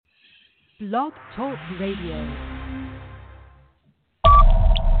Blog Talk Radio.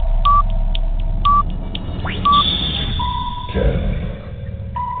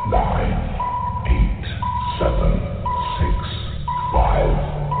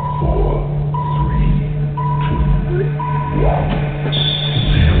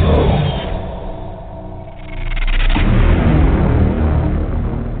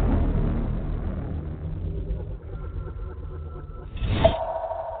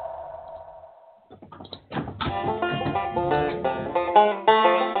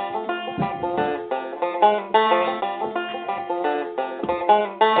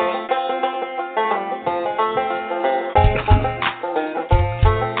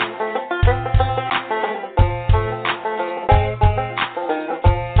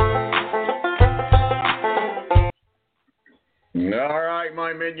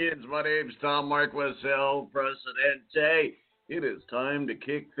 0. My name's Tom Marquis, El Presidente. It is time to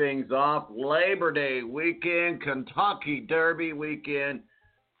kick things off. Labor Day weekend, Kentucky Derby weekend.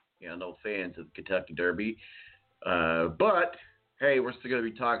 Yeah, no fans of the Kentucky Derby. But, hey, we're still going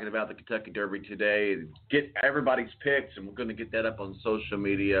to be talking about the Kentucky Derby today. Get everybody's picks, and we're going to get that up on social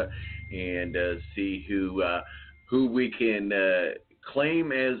media and see who we can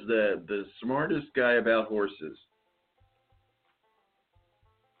claim as the smartest guy about horses.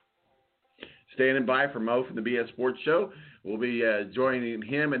 Standing by for Mo from the BS Sports Show. We'll be joining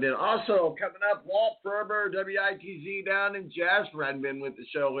him. And then also coming up, Walt Ferber, WITZ down in Jasper. Hadn't been with the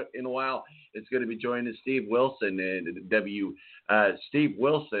show in a while. It's going to be joining Steve Wilson and Steve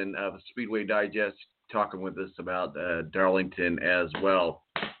Wilson of Speedway Digest talking with us about Darlington as well.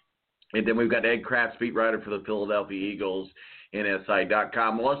 And then we've got Ed Kracz, beat writer for the Philadelphia Eagles,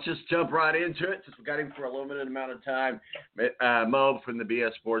 NSI.com. Well, let's just jump right into it since we got him for a limited amount of time. Mo from the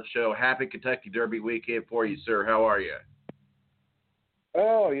BS Sports Show. Happy Kentucky Derby weekend for you, sir. How are you?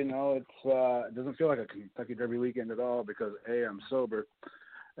 Oh, it's it doesn't feel like a Kentucky Derby weekend at all because, A, I'm sober.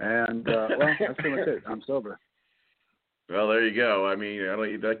 And, well, that's pretty much it. I'm sober. Well, there you go. I mean,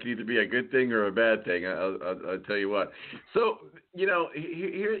 that could either be a good thing or a bad thing. I'll tell you what. So,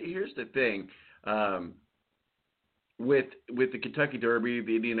 here's the thing. With the Kentucky Derby,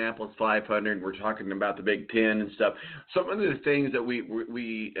 the Indianapolis 500, we're talking about the Big 10 and stuff. Some of the things that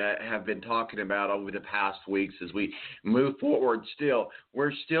we have been talking about over the past weeks as we move forward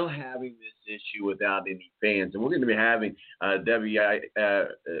we're still having this issue without any fans. And we're going to be having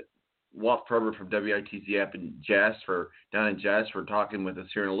Walt Ferber from WITZ up in Jasper, down in Jasper, talking with us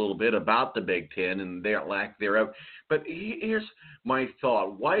here in a little bit about the Big 10 and their lack thereof. But here's my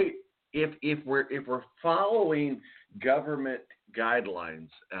thought. Why, if we're following government guidelines,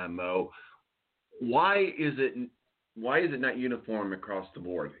 Mo, why is it not uniform across the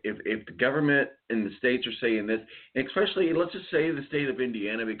board? If the government and the states are saying this, especially let's just say the state of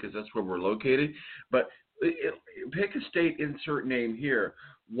Indiana because that's where we're located, but pick a state, insert name here.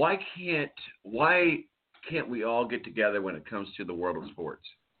 Why can't we all get together when it comes to the world of sports?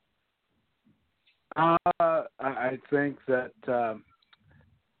 I think that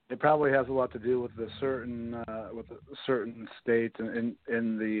it probably has a lot to do with the certain states and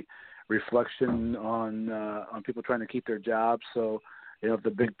the reflection on people trying to keep their jobs. So, if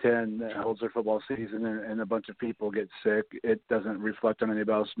the Big 10 holds their football season and a bunch of people get sick, it doesn't reflect on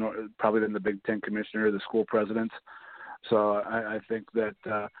anybody else, probably than the Big 10 commissioner or the school presidents. So I think that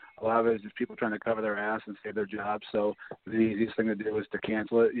a lot of it is just people trying to cover their ass and save their jobs. So the easiest thing to do is to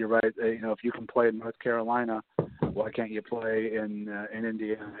cancel it. You're right. If you can play in North Carolina, why can't you play in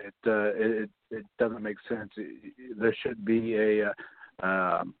Indiana? It doesn't make sense. There should be a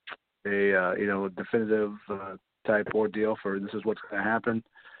definitive type ordeal for this is what's going to happen.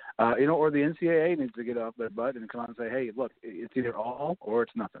 Or the NCAA needs to get off their butt and come out and say, hey, look, it's either all or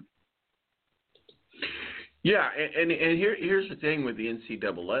it's nothing. Yeah, and here's the thing with the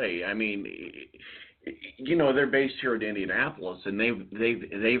NCAA. I mean, they're based here in Indianapolis, and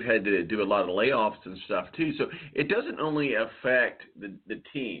they've had to do a lot of layoffs and stuff too. So it doesn't only affect the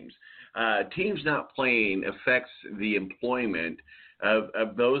teams. Teams not playing affects the employment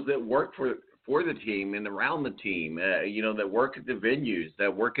of those that work for the team and around the team, that work at the venues,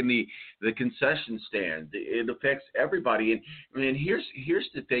 that work in the concession stand. It affects everybody. And here's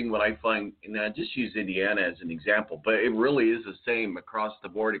the thing, what I find, and I just use Indiana as an example, but it really is the same across the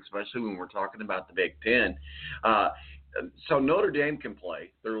board, especially when we're talking about the Big 10. So Notre Dame can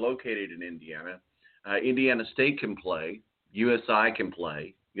play. They're located in Indiana. Indiana State can play. USI can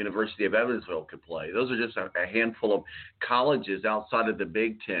play. University of Evansville could play. Those are just a handful of colleges outside of the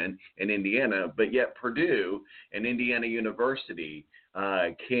Big 10 in Indiana, but yet Purdue and Indiana University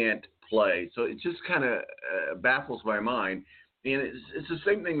can't play. So it just kind of baffles my mind And it's the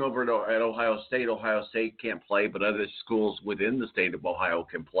same thing over at Ohio State. Ohio State can't play, but other schools within the state of Ohio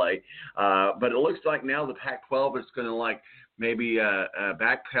can play. But it looks like now the Pac-12 is going to maybe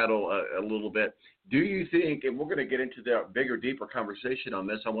backpedal a little bit. Do you think, and we're going to get into the bigger, deeper conversation on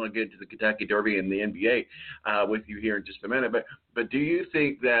this. I want to get into the Kentucky Derby and the NBA with you here in just a minute. But do you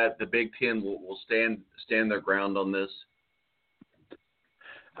think that the Big 10 will stand their ground on this?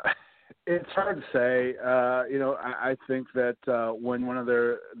 It's hard to say. I think that when one of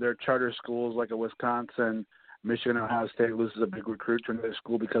their charter schools, like a Wisconsin, Michigan, Ohio State, loses a big recruit to another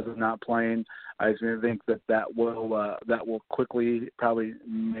school because of not playing, I think that will quickly probably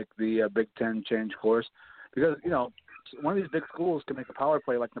make the Big Ten change course, because one of these big schools can make a power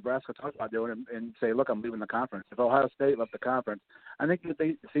play like Nebraska talked about doing and say, look, I'm leaving the conference. If Ohio State left the conference, I think that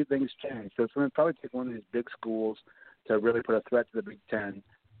they see things change. So it's going to probably take one of these big schools to really put a threat to the Big Ten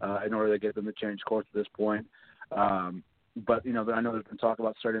in order to get them to change course at this point. But I know there's been talk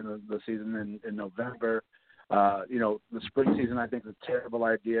about starting the season in November. The spring season I think is a terrible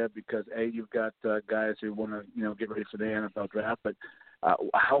idea because you've got guys who want to get ready for the NFL draft, but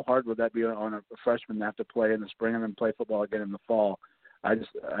how hard would that be on a freshman to have to play in the spring and then play football again in the fall? I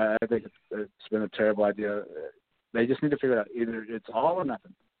think it's been a terrible idea. They just need to figure it out. Either it's all or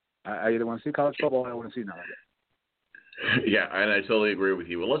nothing. I either want to see college football or I want to see none of it. Yeah, and I totally agree with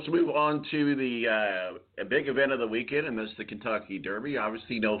you. Well, let's move on to the a big event of the weekend, and that's the Kentucky Derby.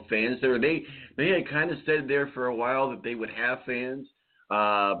 Obviously, no fans there. They had kind of said there for a while that they would have fans,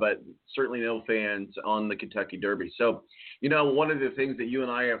 but certainly no fans on the Kentucky Derby. So, one of the things that you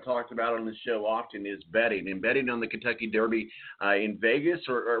and I have talked about on the show often is betting. And betting on the Kentucky Derby in Vegas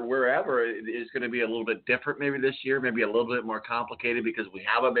or wherever is going to be a little bit different maybe this year, maybe a little bit more complicated because we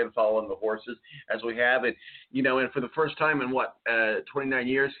haven't been following the horses as we have. And, and for the first time in 29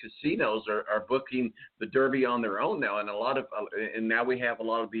 years, casinos are booking the Derby on their own now. And now we have a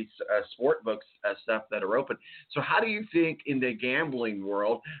lot of these sport books stuff that are open. So how do you think in the gambling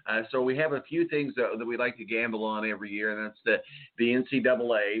world, so we have a few things that we like to gamble on every year, and that's the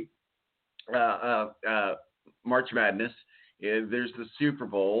NCAA March Madness. There's the Super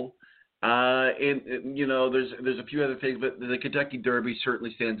Bowl. And there's a few other things, but the Kentucky Derby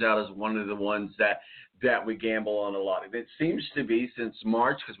certainly stands out as one of the ones that we gamble on a lot. It seems to be since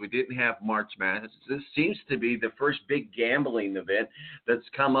March, because we didn't have March Madness, this seems to be the first big gambling event that's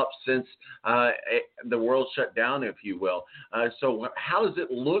come up since the world shut down, if you will. So how does it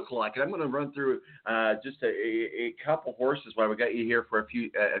look like? And I'm going to run through just a couple horses while we got you here for a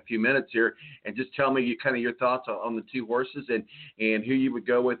few minutes here, and just tell me your thoughts on the two horses and who you would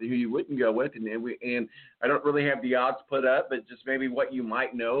go with and who you wouldn't go with. And I don't really have the odds put up, but just maybe what you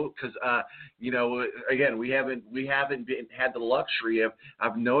might know, because again, we haven't had the luxury of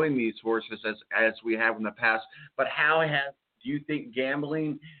knowing these horses as we have in the past. But do you think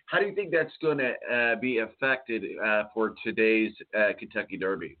gambling? How do you think that's going to be affected for today's Kentucky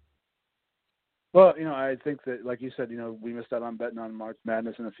Derby? Well, I think that, like you said, we missed out on betting on March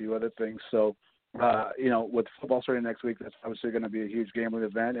Madness and a few other things. So, with football starting next week, that's obviously going to be a huge gambling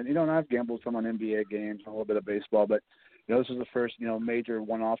event. And, I've gambled some on NBA games, a little bit of baseball, but, this is the first, major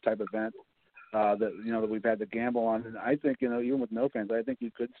one-off type event that we've had to gamble on. And I think, even with no fans, I think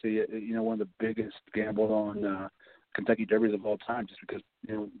you could see it, one of the biggest gambled on Kentucky Derbies of all time, just because,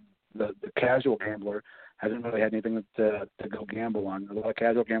 the casual gambler hasn't really had anything to go gamble on. A lot of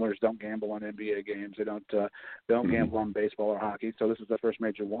casual gamblers don't gamble on NBA games. They don't gamble on baseball or hockey. So this is the first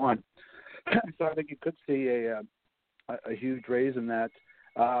major one. So I think you could see a huge raise in that.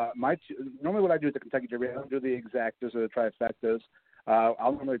 Normally what I do at the Kentucky Derby, I don't do the exactas or the trifectas.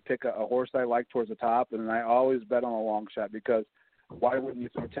 I'll normally pick a horse I like towards the top, and then I always bet on a long shot, because why wouldn't you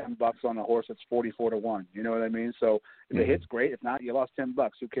throw $10 on a horse that's 44-1? You know what I mean? So if it hits, great. If not, you lost $10.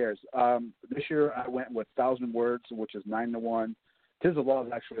 Who cares? This year I went with 1,000 Words, which is 9-1. Tiz the Law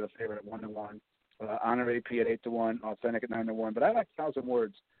is actually the favorite at 1-1. Honor AP at 8-1. Authentic at 9-1. But I like 1,000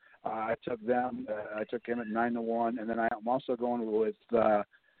 Words. I took them. I took him at 9-1, and then I'm also going with.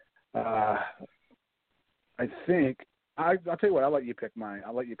 I think I'll tell you what. I'll let you pick my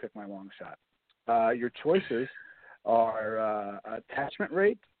long shot. Your choices are attachment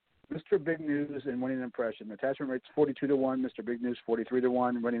rate, Mr. Big News, and winning impression. Attachment rate's 42-1. Mr. Big News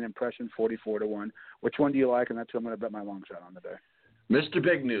 43-1. Winning impression 44-1. Which one do you like? And that's who I'm going to bet my long shot on today. Mr.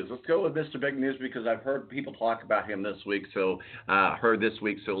 Big News. Let's go with Mr. Big News, because I've heard people talk about him this week. So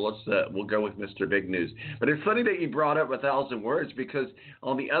we'll go with Mr. Big News. But it's funny that you brought up 1,000 Words, because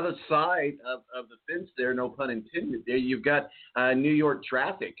on the other side of the fence there, no pun intended, there you've got New York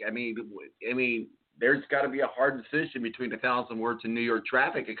Traffic. I mean, there's got to be a hard decision between 1,000 Words and New York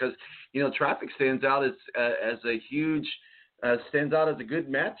Traffic, because Traffic stands out as a huge stands out as a good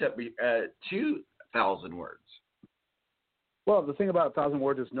matchup to 1,000 words. Well, the thing about 1,000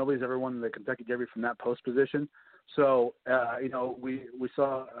 words is nobody's ever won the Kentucky Derby from that post position. So, we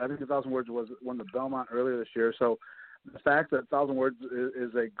saw, I think 1,000 words won the Belmont earlier this year. So the fact that 1,000 words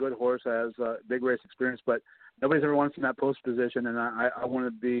is a good horse, has big race experience, but nobody's ever won from that post position. And I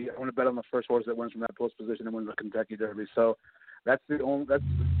want to bet on the first horse that wins from that post position and wins the Kentucky Derby. So that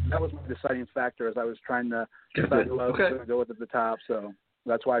was my deciding factor as I was trying to decide who I was going to go with at the top. So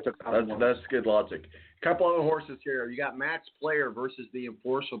that's why I took 1,000 words. That's good logic. A couple other horses here. You got Max Player versus the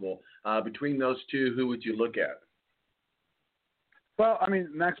Enforceable. Between those two, who would you look at? Well, I mean,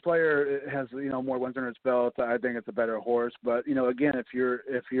 Max Player has more wins under its belt. I think it's a better horse, but again, if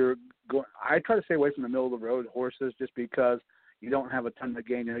you're going, I try to stay away from the middle of the road horses just because you don't have a ton to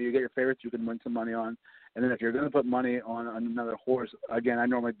gain. You get your favorites you can win some money on, and then if you're going to put money on another horse, again, I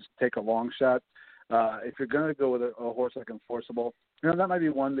normally just take a long shot. If you're going to go with a horse like Enforceable, that might be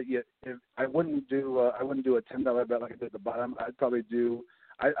one that I wouldn't do a $10 bet like I did at the bottom. I'd probably do.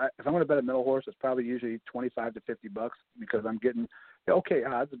 If I'm going to bet a middle horse, it's probably usually $25 to $50 because I'm getting okay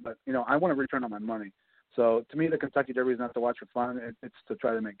odds, but I want to return on my money. So to me, the Kentucky Derby is not to watch for fun; it's to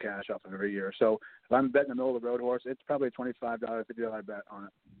try to make cash off of every year. So if I'm betting a middle of the road horse, it's probably a $25, $50 bet on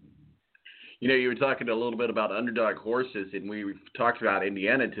it. You were talking a little bit about underdog horses, and we talked about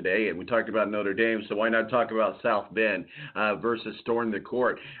Indiana today, and we talked about Notre Dame, so why not talk about South Bend versus Storm the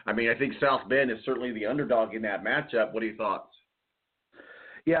Court? I mean, I think South Bend is certainly the underdog in that matchup. What are your thoughts?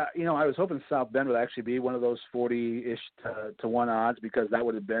 Yeah, I was hoping South Bend would actually be one of those 40-ish to 1 odds because that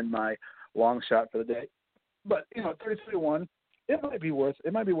would have been my long shot for the day. But 33 to 1, it might be worth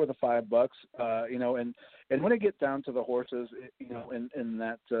a $5. And when it gets down to the horses, in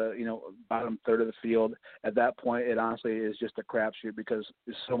that bottom third of the field, at that point it honestly is just a crapshoot because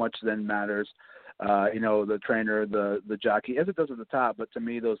so much then matters. The trainer, the jockey, as it does at the top. But to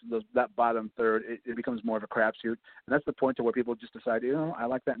me, that bottom third, it becomes more of a crapshoot, and that's the point to where people just decide, I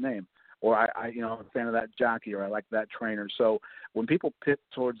like that name, or I'm a fan of that jockey, or I like that trainer. So when people pick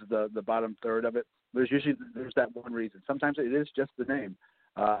towards the bottom third of it, there's that one reason. Sometimes it is just the name.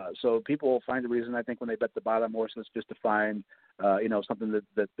 So people will find a reason, I think, when they bet the bottom horses, just to find, something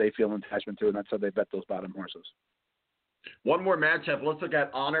that they feel an attachment to, and that's how they bet those bottom horses. One more matchup. Let's look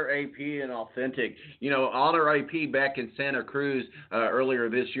at Honor AP and Authentic. Honor AP back in Santa Cruz earlier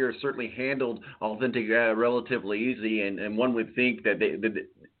this year certainly handled Authentic relatively easy, and one would think that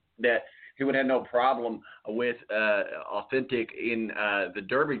that he would have no problem with Authentic in the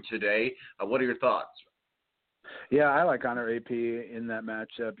Derby today. What are your thoughts? Yeah, I like Honor AP in that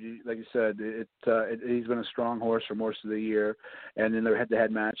matchup. Like you said, he's been a strong horse for most of the year, and in their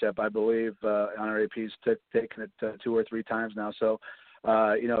head-to-head matchup, I believe Honor AP's taken it 2 or 3 times now. So,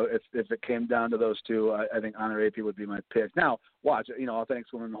 if it came down to those two, I think Honor AP would be my pick. Now, watch,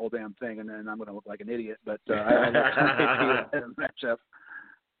 Authentic's winning the whole damn thing, and then I'm going to look like an idiot. But I like Honor AP in the matchup.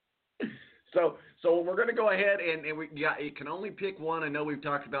 So we're going to go ahead and you can only pick one. I know we've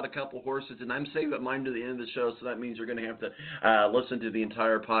talked about a couple horses, and I'm saving mine to the end of the show, so that means you're going to have to listen to the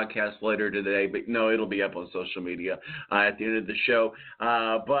entire podcast later today. But no, it'll be up on social media at the end of the show.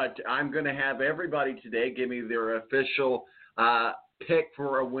 But I'm going to have everybody today give me their official pick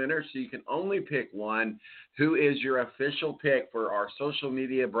for a winner, so you can only pick one. Who is your official pick for our social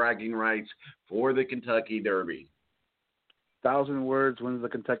media bragging rights for the Kentucky Derby? 1,000 words wins the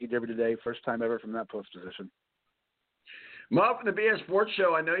Kentucky Derby today. First time ever from that post position. Mo, from the BS Sports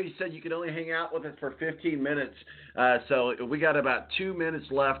Show, I know you said you could only hang out with us for 15 minutes. So we got about 2 minutes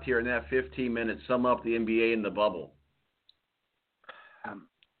left here in that 15 minutes. Sum up the NBA and the bubble.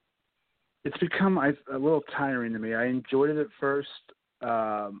 It's become a little tiring to me. I enjoyed it at first.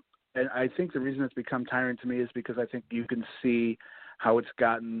 And I think the reason it's become tiring to me is because I think you can see how it's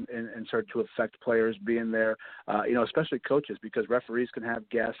gotten and started to affect players being there, especially coaches, because referees can have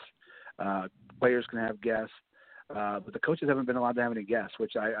guests, players can have guests, but the coaches haven't been allowed to have any guests,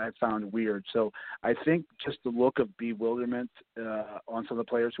 which I found weird. So I think just the look of bewilderment on some of the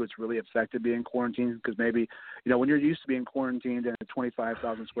players who it's really affected being quarantined, because maybe, when you're used to being quarantined in a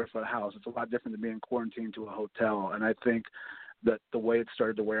 25,000 square foot house, it's a lot different than being quarantined to a hotel. And I think that the way it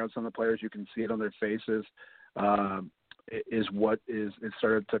started to wear on some of the players, you can see it on their faces, it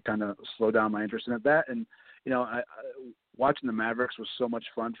started to kind of slow down my interest in that. And, watching the Mavericks was so much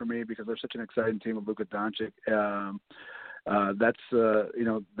fun for me because they're such an exciting team with Luka Doncic.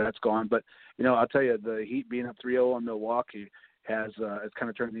 That's gone. But, I'll tell you, the Heat being up 3-0 on Milwaukee has kind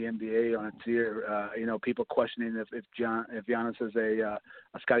of turned the NBA on its ear. People questioning if Giannis is a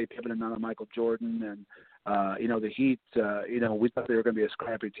Scottie Pippen and not a Michael Jordan. And, the Heat, we thought they were going to be a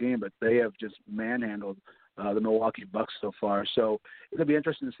scrappy team, but they have just manhandled the Milwaukee Bucks so far. So it'll be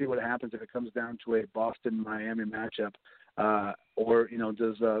interesting to see what happens if it comes down to a Boston-Miami matchup. Or,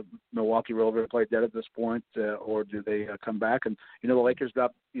 does Milwaukee roll over and play dead at this point, or do they come back? And, the Lakers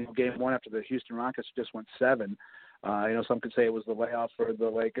got, game one after the Houston Rockets just went 7. Some could say it was the layoff for the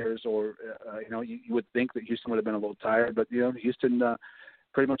Lakers, or, you would think that Houston would have been a little tired. But, Houston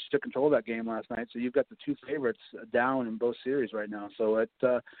pretty much took control of that game last night. So you've got the 2 favorites down in both series right now. So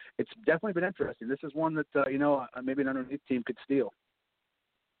it's definitely been interesting. This is one that, maybe an underneath team could steal.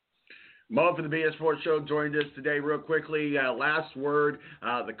 Mo for the BS Sports Show joined us today real quickly. Last word,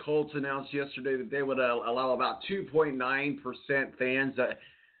 the Colts announced yesterday that they would allow about 2.9% fans.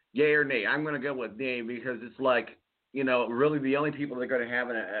 Yay or nay? I'm going to go with nay because it's like, really the only people that are going to have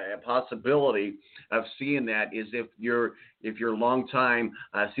a possibility of seeing that is if you're longtime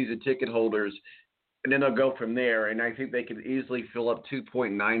season ticket holders. And then they'll go from there, and I think they could easily fill up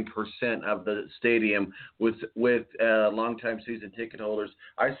 2.9% of the stadium with longtime season ticket holders.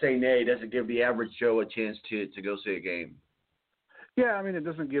 I say nay. It doesn't give the average Joe a chance to go see a game. Yeah, I mean, it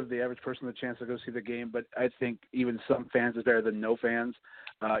doesn't give the average person a chance to go see the game, but I think even some fans is better than no fans.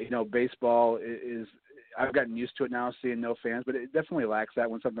 Baseball is I've gotten used to it now, seeing no fans, but it definitely lacks that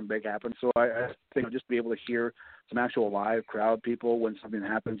when something big happens. So I think just be able to hear some actual live crowd people when something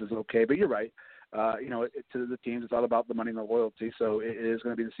happens is okay. But you're right. To the teams, it's all about the money and the loyalty. So it is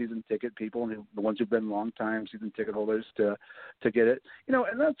going to be the season ticket people and the ones who've been long-time season ticket holders to get it.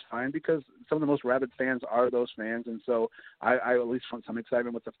 And that's fine because some of the most rabid fans are those fans. And so I at least want some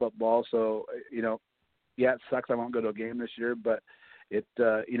excitement with the football. So, yeah, it sucks I won't go to a game this year, but it,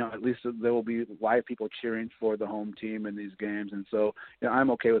 at least there will be live people cheering for the home team in these games. And so, I'm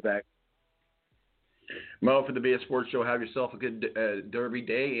okay with that. Mo, for the BS Sports Show, have yourself a good Derby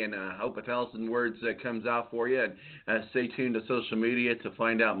day, and hope 1,000 words comes out for you. And stay tuned to social media to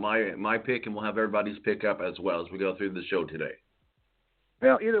find out my pick, and we'll have everybody's pick up as well as we go through the show today.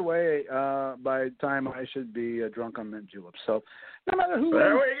 Well, either way, by the time I should be drunk on mint juleps. So no matter who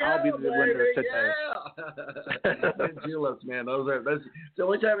wins, I'll be the winner today. Yeah. Mint juleps, man. That's the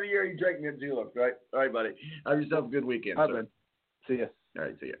only time of the year you drink mint juleps, right? All right, buddy. Have yourself a good weekend. All right, see ya. All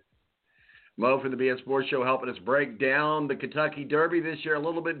right, see ya. Mo for the BS Sports Show helping us break down the Kentucky Derby this year. A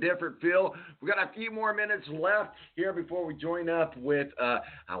little bit different feel. We've got a few more minutes left here before we join up with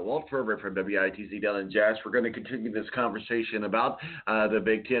Walt Ferber from WITZ down in Jasper. We're going to continue this conversation about the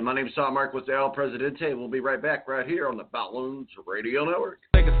Big 10. My name is Marquis, El Presidente. We'll be right back right here on the Balloons Radio Network.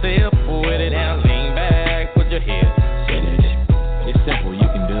 Take a sip with it and lean back. Put your head in it. It's simple. You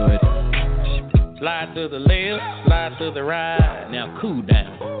can do it. Slide to the left, slide to the right. Now cool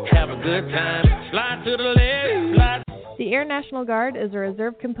down, have a good time. Slide to the left, slide. The Air National Guard is a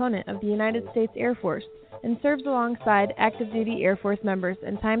reserve component of the United States Air Force and serves alongside active duty Air Force members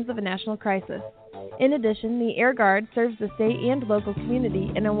in times of a national crisis. In addition, the Air Guard serves the state and local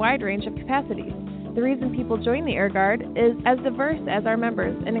community in a wide range of capacities. The reason people join the Air Guard is as diverse as our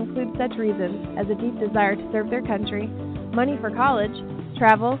members and includes such reasons as a deep desire to serve their country, money for college,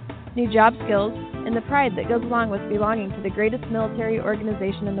 travel, new job skills, and the pride that goes along with belonging to the greatest military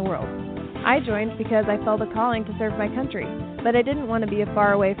organization in the world. I joined because I felt a calling to serve my country, but I didn't want to be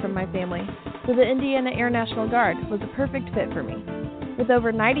far away from my family, so the Indiana Air National Guard was a perfect fit for me. With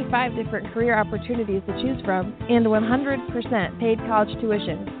over 95 different career opportunities to choose from and 100% paid college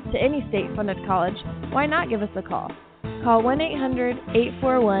tuition to any state-funded college, why not give us a call? Call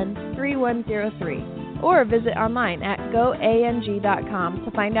 1-800-841-3103 or visit online at goang.com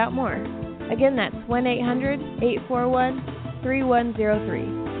to find out more. Again, that's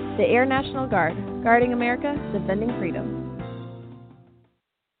 1-800-841-3103. The Air National Guard, guarding America, defending freedom.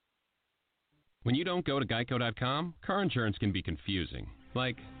 When you don't go to Geico.com, car insurance can be confusing.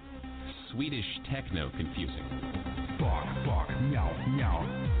 Like Swedish techno confusing. Bark, bark, meow, meow.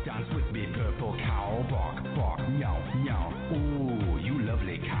 Dance with me, purple cow. Bark, bark, meow, meow. Ooh, you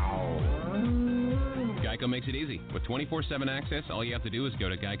lovely cow. Geico makes it easy. With 24/7 access, all you have to do is go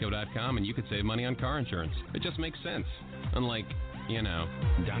to Geico.com and you could save money on car insurance. It just makes sense. Unlike,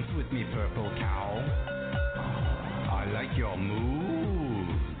 Dance with me, purple cow. I like your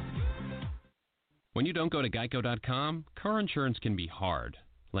moves. When you don't go to Geico.com, car insurance can be hard.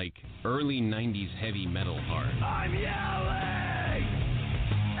 Like early 90s heavy metal hard. I'm yelling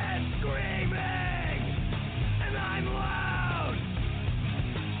and screaming and I'm loud.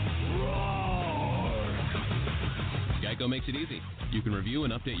 Roar. Geico makes it easy. You can review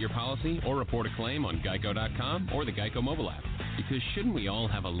and update your policy or report a claim on Geico.com or the Geico mobile app. Because shouldn't we all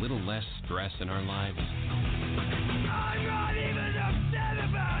have a little less stress in our lives? I'm not even upset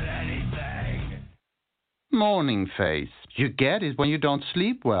about anything. Morning face. You get it when you don't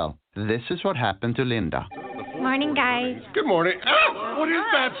sleep well. This is what happened to Linda. Morning, guys. Good morning. Ah, what is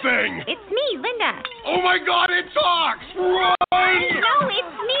that thing? It's me, Linda. Oh, my God, it talks! Run! No,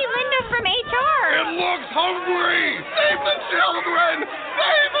 it's me, Linda from HR. It looks hungry! Save the children!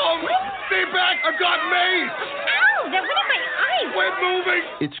 Save them! Stay back! I've got mace! Ow, that went in my eyes. Quit moving!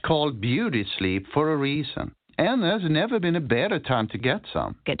 It's called beauty sleep for a reason. And there's never been a better time to get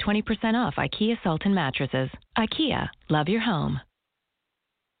some. Get 20% off IKEA Sultan mattresses. IKEA, love your home.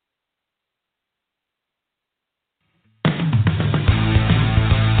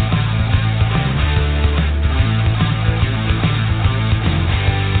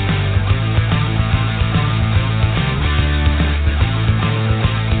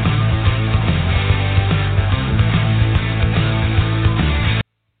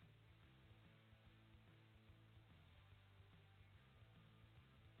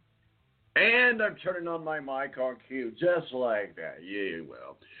 And I'm turning on my mic on cue, just like that. Yeah,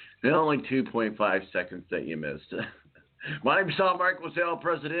 well, and only 2.5 seconds that you missed. My name is Marquis, El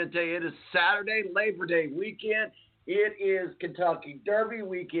Presidente. It is Saturday, Labor Day weekend. It is Kentucky Derby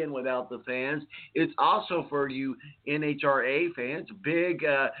weekend without the fans. It's also for you NHRA fans, big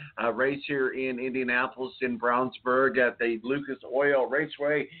race here in Indianapolis, in Brownsburg at the Lucas Oil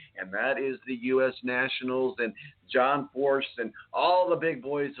Raceway, and that is the U.S. Nationals, and John Force and all the big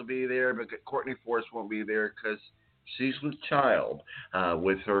boys will be there, but Courtney Force won't be there because she's with child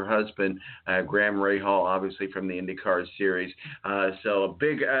with her husband, Graham Rahal, obviously from the IndyCar series. So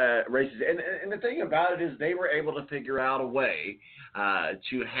big races. And the thing about it is they were able to figure out a way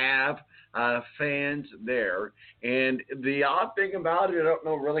to have fans there. And the odd thing about it, I don't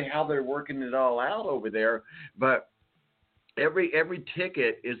know really how they're working it all out over there, but every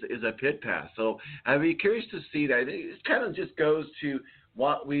ticket is a pit pass. So I'd be curious to see that. It kind of just goes to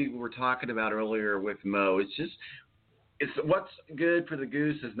what we were talking about earlier with Mo. It's what's good for the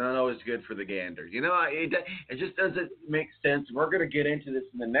goose is not always good for the gander. You know, it just doesn't make sense. We're going to get into this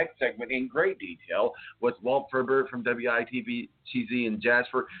in the next segment in great detail with Walt Ferber from WITZ in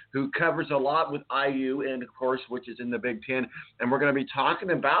Jasper, who covers a lot with IU and, of course, which is in the Big 10. And we're going to be talking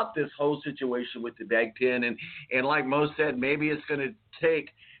about this whole situation with the Big 10. And like Mo said, maybe it's going to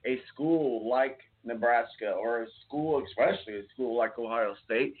take a school like Nebraska or a school, especially a school like Ohio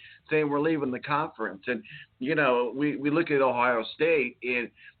State, saying we're leaving the conference. And, you know, we look at Ohio State and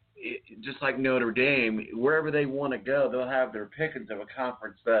just like Notre Dame, wherever they want to go, they'll have their pickings of a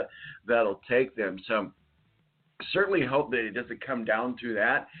conference that'll take them. So certainly hope that it doesn't come down to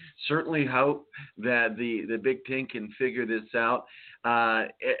that. Certainly hope that the Big Ten can figure this out.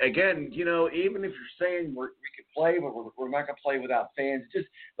 Again, you know, even if you're saying we can play, but we're not going to play without fans, just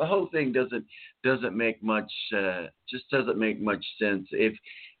the whole thing doesn't make much sense. If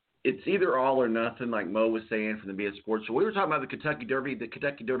it's either all or nothing, like Mo was saying from the BS Sports. So we were talking about the Kentucky Derby. The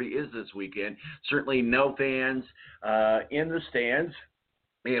Kentucky Derby is this weekend. Certainly no fans in the stands.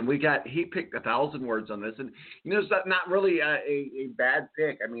 And he picked 1,000 words on this, and you know it's not really a bad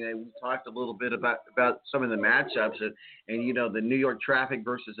pick. I mean, we talked a little bit about some of the matchups, and you know the New York Traffic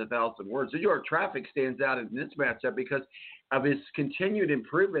versus 1,000 words. The New York Traffic stands out in this matchup because of his continued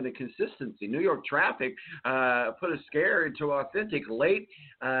improvement and consistency. New York Traffic put a scare into Authentic late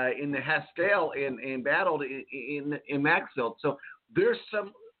in the Haskell and battled in Maxfield. So there's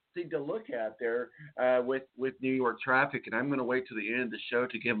some to look at there with New York Traffic, and I'm going to wait till the end of the show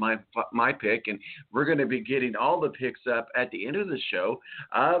to give my pick, and we're going to be getting all the picks up at the end of the show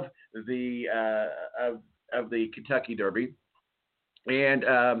of the Kentucky Derby, and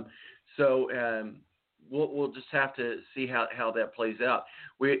we'll just have to see how that plays out.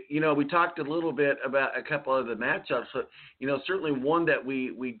 We talked a little bit about a couple of the matchups, but you know certainly one that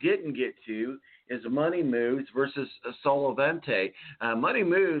we didn't get to is Money Moves versus Solvente. Money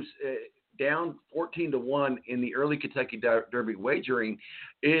Moves down 14-1 in the early Kentucky Derby wagering.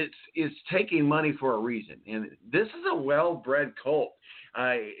 It's taking money for a reason, and this is a well-bred colt.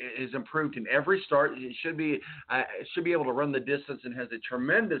 Has improved in every start. It should be able to run the distance and has a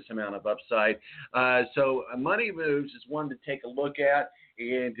tremendous amount of upside. So Money Moves is one to take a look at,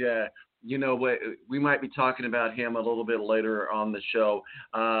 and you know, we might be talking about him a little bit later on the show,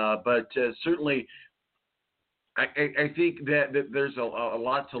 but certainly I think that there's a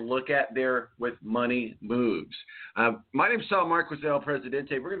lot to look at there with Money Moves. My name is Marquis, El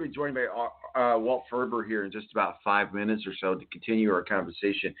Presidente. We're going to be joined by Walt Ferber here in just about 5 minutes or so to continue our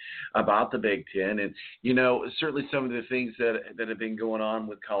conversation about the Big Ten. And, you know, certainly some of the things that have been going on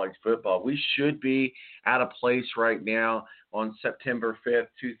with college football. We should be at a place right now on September 5th,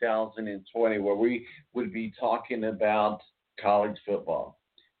 2020, where we would be talking about college football.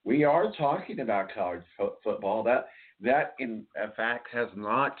 We are talking about college football. That in fact has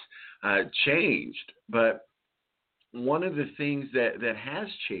not changed. But one of the things that has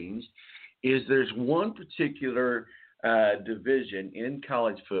changed is there's one particular division in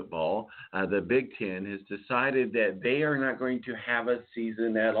college football, the Big 10, has decided that they are not going to have a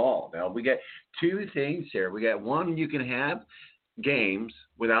season at all. Now, we got two things here. We got one, you can have games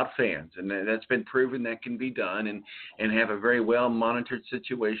without fans, and that's been proven that can be done, and have a very well monitored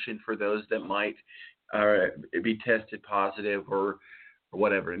situation for those that might be tested positive or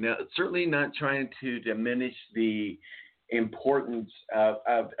whatever. Now, certainly not trying to diminish the importance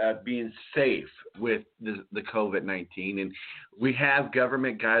of being safe with the COVID-19, and we have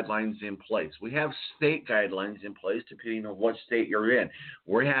government guidelines in place. We have state guidelines in place depending on what state you're in.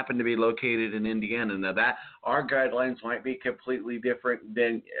 We happen to be located in Indiana. Now, that our guidelines might be completely different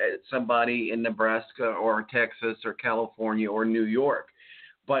than somebody in Nebraska or Texas or California or New York.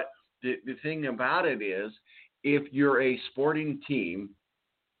 But the thing about it is, if you're a sporting team,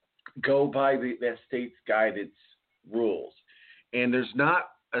 go by that state's guidance rules. And there's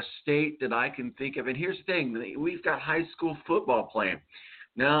not a state that I can think of. And here's the thing: we've got high school football playing.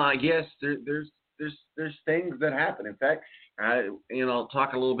 Now, yes, there's things that happen. In fact, I'll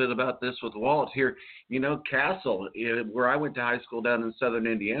talk a little bit about this with Walt here. Castle, where I went to high school down in southern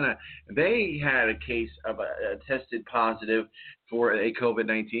Indiana, they had a case of a tested positive for a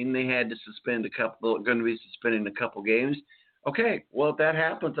COVID-19. They had to going to be suspending a couple games. Okay, well, if that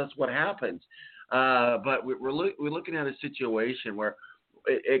happens, that's what happens. But we're looking at a situation where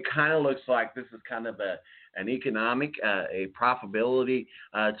it kind of looks like this is kind of an economic, a profitability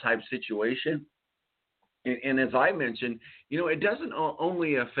type situation. And as I mentioned, it doesn't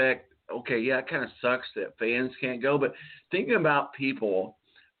only affect, it kind of sucks that fans can't go, but thinking about people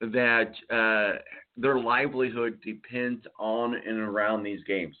that their livelihood depends on and around these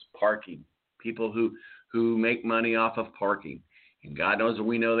games, parking, people who make money off of parking. And God knows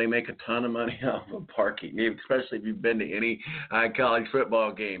we know they make a ton of money off of parking, especially if you've been to any college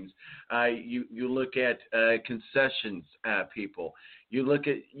football games. You look at concessions people.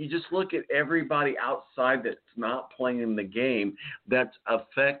 You just look at everybody outside that's not playing in the game that's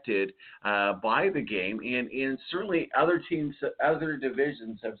affected by the game, and certainly other teams, other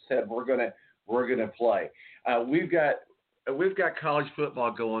divisions have said we're gonna play. We've got college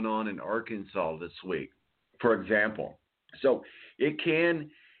football going on in Arkansas this week, for example. So it can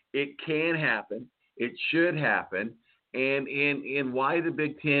happen. It should happen. And why the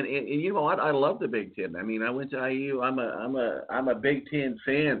Big 10? And you know what? I love the Big 10. I mean, I went to IU. I'm a Big 10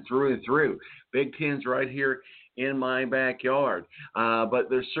 fan through and through. Big 10's right here in my backyard. But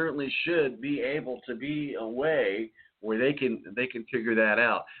there certainly should be able to be a way where they can figure that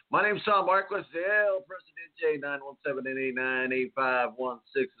out. My name's Tom Marquis. El Presidente. 917-889-8516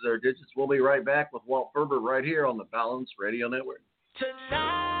 is our digits. We'll be right back with Walt Ferber right here on the Balance Radio Network. Tonight,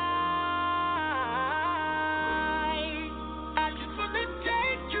 I just want to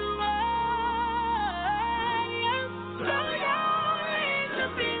take you away. Throw your hands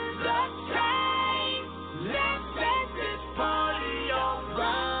up in the sky. Let's set this party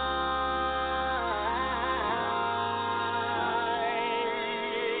alright.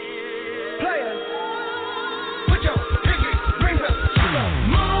 Players, put your pinky rings up to the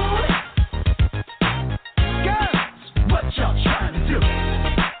moon. Girls, what y'all trying to do?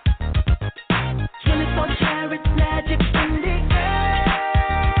 24 carats magic in the air.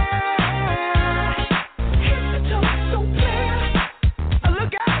 Hit the toe so clear.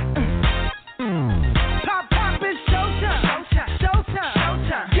 Look out. Pop, it's showtime.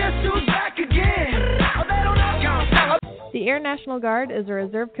 Showtime. Guess who's back again? Oh, they don't know. The Air National Guard is a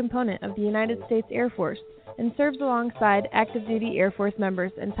reserve component of the United States Air Force and serves alongside active duty Air Force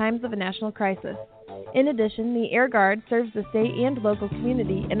members in times of a national crisis. In addition, the Air Guard serves the state and local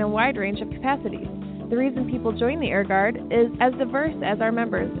community in a wide range of capacities. The reason people join the Air Guard is as diverse as our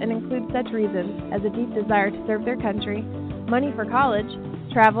members and includes such reasons as a deep desire to serve their country, money for college,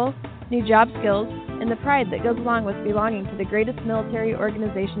 travel, new job skills, and the pride that goes along with belonging to the greatest military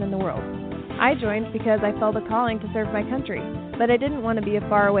organization in the world. I joined because I felt a calling to serve my country, but I didn't want to be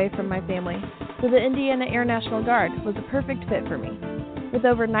far away from my family, so the Indiana Air National Guard was a perfect fit for me. With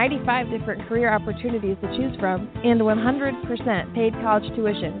over 95 different career opportunities to choose from and 100% paid college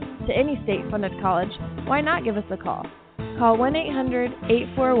tuition to any state-funded college, why not give us a call? Call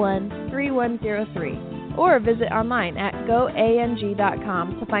 1-800-841-3103 or visit online at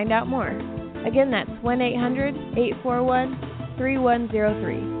goang.com to find out more. Again, that's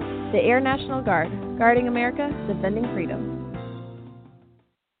 1-800-841-3103. The Air National Guard, guarding America, defending freedom.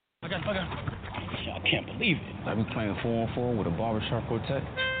 I can't believe it. I've been playing 4-on-4 with a barbershop quartet.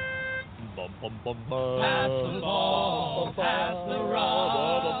 Pass the ball, pass the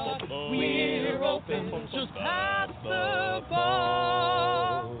rock. We're open, just pass the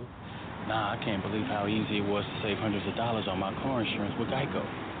ball. Nah, I can't believe how easy it was to save hundreds of dollars on my car insurance with Geico.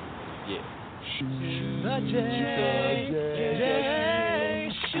 Yeah.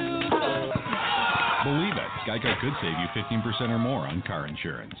 Believe it, Geico could save you 15% or more on car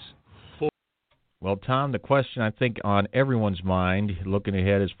insurance. Well, Tom, the question I think on everyone's mind, looking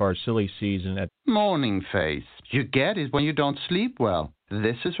ahead as far as silly season. Morning face. You get it when you don't sleep well.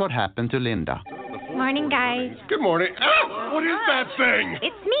 This is what happened to Linda. Morning, guys. Good morning. Ah, what is that thing?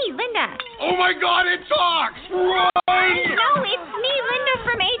 It's me, Linda. Oh my God, it talks! Run! No, it's me, Linda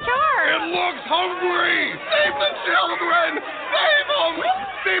from HR. It looks hungry! Save the children! Save them!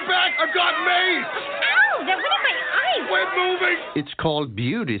 Stay back! I've got mace! Ow, that went in my eye. Quit moving! It's called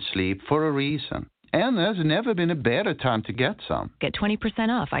beauty sleep for a reason. And there's never been a better time to get some. Get 20%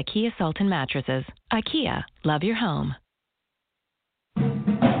 off IKEA Sultan mattresses. IKEA, love your home.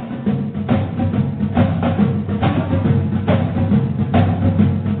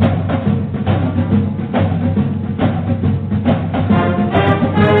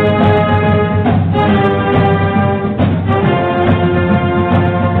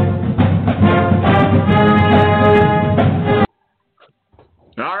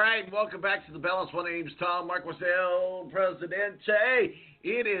 All right, welcome back to the Balance. My name's Tom Marquis, El Presidente.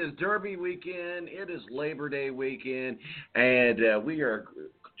 It is Derby weekend. It is Labor Day weekend, and we are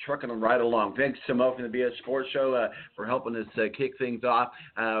trucking them right along. Thanks to Mo from the BS Sports Show for helping us kick things off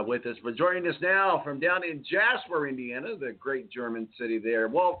with us. But joining us now from down in Jasper, Indiana, the great German city there,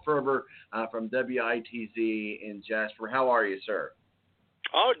 Walt Ferber from WITZ in Jasper. How are you, sir?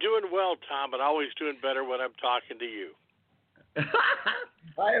 Oh, doing well, Tom, but always doing better when I'm talking to you.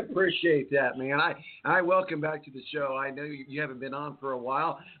 I appreciate that, man. I welcome back to the show. I know you haven't been on for a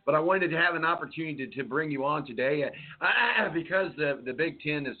while, but I wanted to have an opportunity to bring you on today because the Big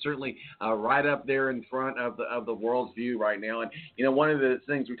 10 is certainly right up there in front of the world's view right now. And you know, one of the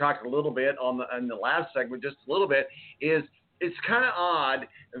things we talked a little bit in the last segment, just a little bit, is it's kind of odd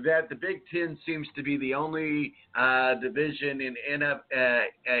that the Big 10 seems to be the only division in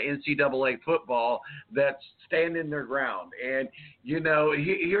NCAA football that's standing their ground. And, you know,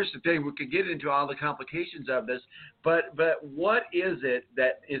 here's the thing. We could get into all the complications of this, but what is it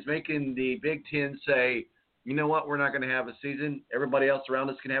that is making the Big 10 say, you know what, we're not going to have a season. Everybody else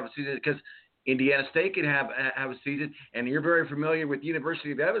around us can have a season because Indiana State can have a season, and you're very familiar with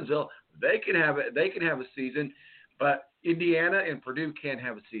University of Evansville. They can have a season, but Indiana and Purdue can't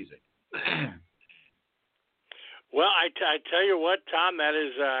have a season. Well, I tell you what, Tom, that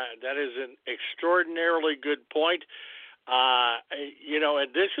is an extraordinarily good point. You know,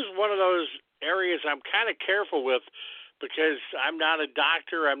 and this is one of those areas I'm kind of careful with because I'm not a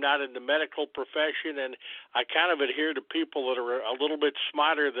doctor, I'm not in the medical profession, and I kind of adhere to people that are a little bit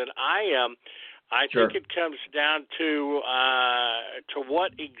smarter than I am. I think it comes down to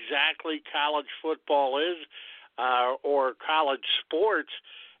what exactly college football is. Or college sports,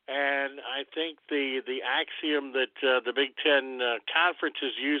 and I think the axiom that the Big Ten Conference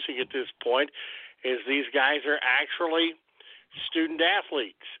is using at this point is these guys are actually student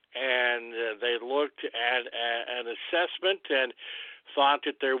athletes, and they looked at an assessment and thought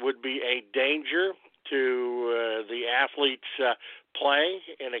that there would be a danger to the athletes playing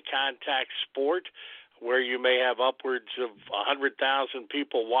in a contact sport where you may have upwards of 100,000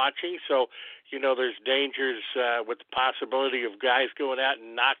 people watching. So, you know, there's dangers with the possibility of guys going out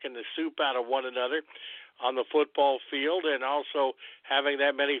and knocking the soup out of one another on the football field, and also having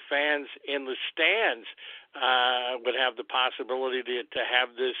that many fans in the stands would have the possibility to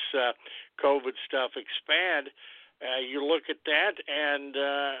have this COVID stuff expand. You look at that, and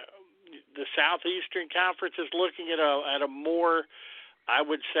the Southeastern Conference is looking at a more, I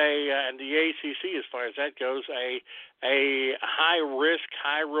would say, and the ACC, as far as that goes, a high risk,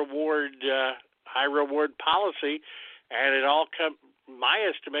 high reward policy, and it all my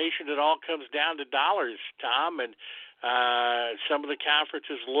estimation, it all comes down to dollars, Tom. And some of the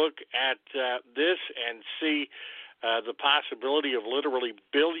conferences look at this and see the possibility of literally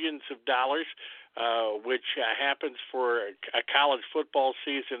billions of dollars, which happens for a college football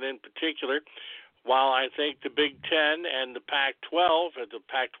season in particular. While I think the Big 10 and the Pac-12, and the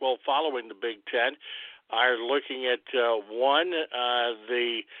Pac-12 following the Big 10, are looking at,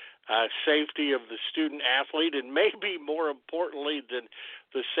 the safety of the student athlete, and maybe more importantly than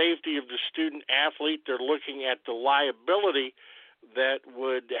the safety of the student athlete, they're looking at the liability that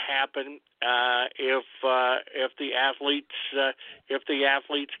would happen if the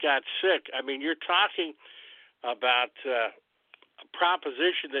athletes got sick. I mean, you're talking about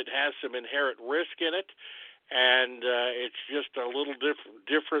proposition that has some inherent risk in it, and it's just a little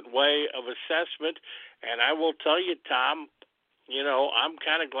different way of assessment. And I will tell you, Tom, I'm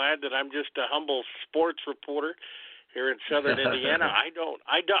kind of glad that I'm just a humble sports reporter here in Southern Indiana. I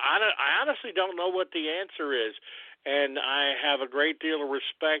honestly don't know what the answer is, and I have a great deal of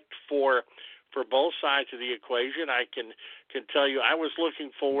respect for both sides of the equation. I can tell you, I was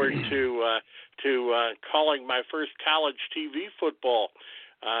looking forward to calling my first college TV football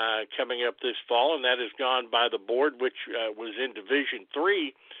coming up this fall, and that has gone by the board, which was in Division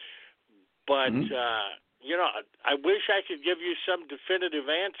III. But I wish I could give you some definitive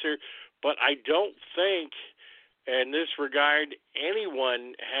answer, but I don't think, in this regard,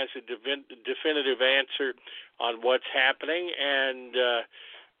 anyone has a definitive answer on what's happening, and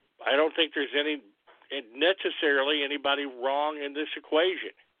I don't think there's necessarily anybody wrong in this equation.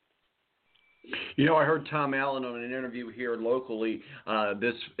 I heard Tom Allen on an interview here locally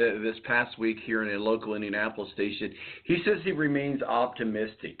this past week here in a local Indianapolis station. He says he remains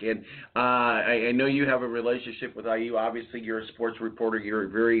optimistic, and I know you have a relationship with IU. Obviously, you're a sports reporter. You're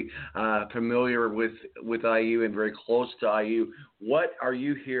very familiar with IU and very close to IU. What are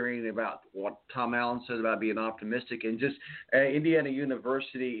you hearing about what Tom Allen says about being optimistic and just Indiana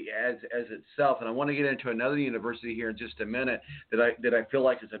University as itself? And I want to get into another university here in just a minute that I feel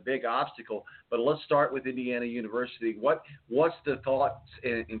like is a big obstacle. But let's start with Indiana University. What's the thoughts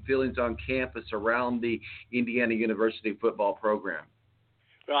and feelings on campus around the Indiana University football program?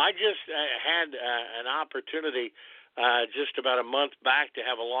 Well, I just had an opportunity just about a month back to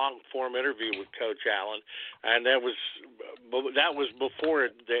have a long-form interview with Coach Allen, and that was before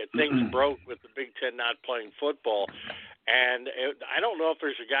things broke with the Big 10 not playing football. And I don't know if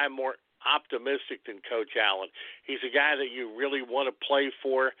there's a guy more optimistic than Coach Allen. He's a guy that you really want to play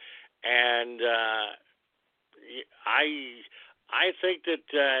for, and I think that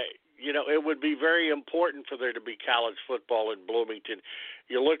it would be very important for there to be college football in Bloomington.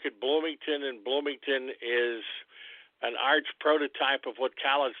 You look at Bloomington, and Bloomington is an arch prototype of what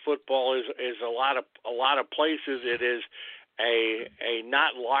college football is a lot of places. It is a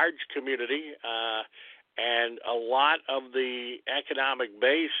not large community, and a lot of the economic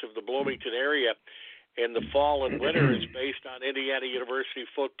base of the Bloomington area in the fall and winter is based on Indiana University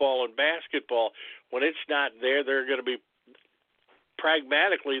football and basketball. When it's not there, they're going to be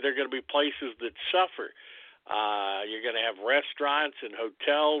places that suffer. You're going to have restaurants and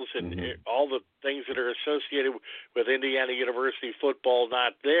hotels and all the things that are associated with Indiana University football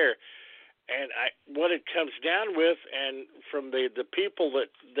not there. And what it comes down with, and from the people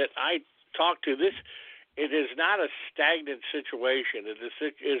that I talk to, it is not a stagnant situation. It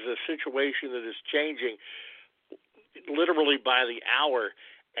is a situation that is changing literally by the hour.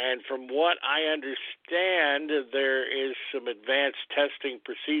 And from what I understand, there is some advanced testing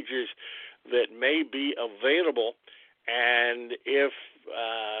procedures that may be available. And if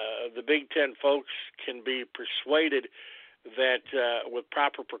the Big 10 folks can be persuaded that with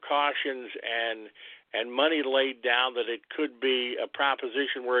proper precautions and money laid down, that it could be a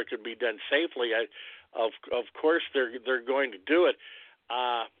proposition where it could be done safely, of course they're going to do it.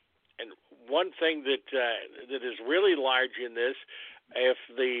 And one thing that is really large in this, if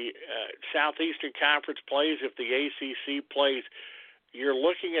the Southeastern Conference plays, if the ACC plays, you're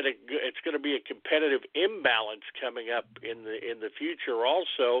looking at it's going to be a competitive imbalance coming up in the future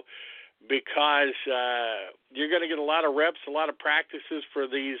also, because you're going to get a lot of reps, a lot of practices for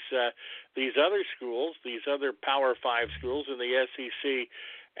these other schools, these other Power 5 schools in the SEC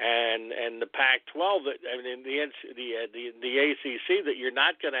and the Pac-12, the ACC, that you're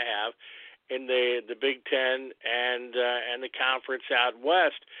not going to have in the Big 10 and the conference out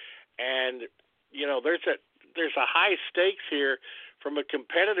west. And there's a high stakes here from a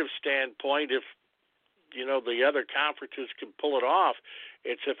competitive standpoint. If the other conferences can pull it off,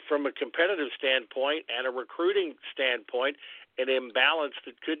 it's from a competitive standpoint and a recruiting standpoint an imbalance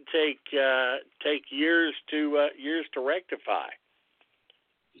that could take years to rectify.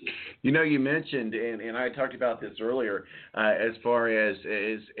 You mentioned, and I talked about this earlier, as far as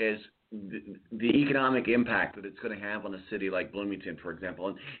the economic impact that it's going to have on a city like Bloomington, for example.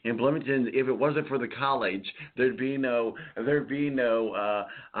 And in Bloomington, if it wasn't for the college, there'd be no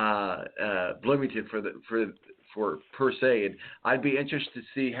Bloomington for per se. And I'd be interested to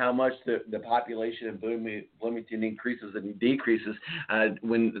see how much the population of Bloomington increases and decreases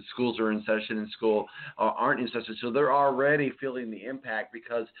when the schools are in session and school aren't in session. So they're already feeling the impact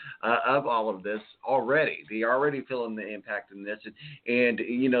because of all of this already. They're already feeling the impact in this. And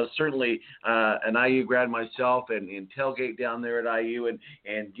certainly an IU grad myself and tailgate down there at IU and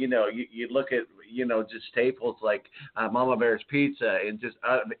you look at, just staples like Mama Bear's Pizza and just,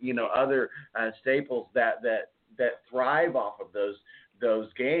 other staples that thrive off of those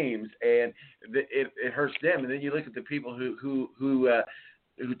games, and it hurts them. And then you look at the people who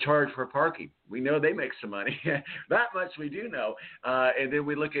charge for parking. We know they make some money. That much we do know. And then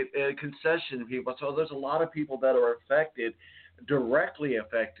we look at concession people. So there's a lot of people that are directly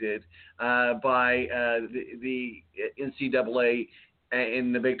affected by the NCAA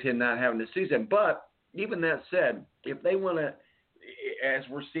and the Big 10 not having the season. But even that said, if they want to, as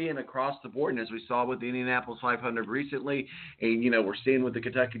we're seeing across the board, and as we saw with the Indianapolis 500 recently, and we're seeing with the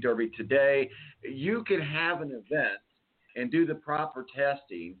Kentucky Derby today, you can have an event and do the proper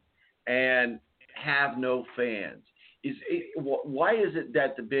testing and have no fans. Why is it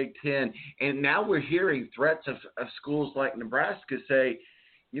that the Big 10, and now we're hearing threats of schools like Nebraska say,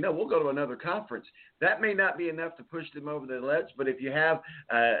 we'll go to another conference. That may not be enough to push them over the ledge, but if you have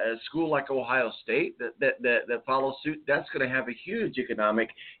a school like Ohio State that follows suit, that's going to have a huge economic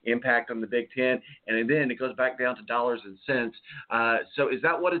impact on the Big 10, and then it goes back down to dollars and cents. So is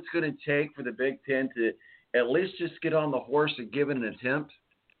that what it's going to take for the Big 10 to at least just get on the horse and give it an attempt?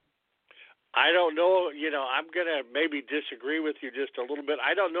 I don't know. I'm going to maybe disagree with you just a little bit.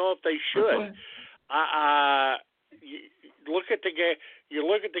 I don't know if they should. Look at the game. You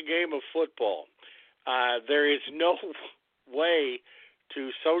look at the game of football. There is no way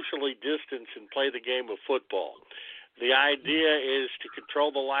to socially distance and play the game of football. The idea is to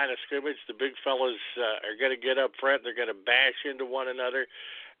control the line of scrimmage. The big fellas are going to get up front. They're going to bash into one another.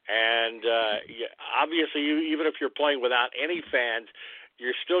 And obviously, even if you're playing without any fans,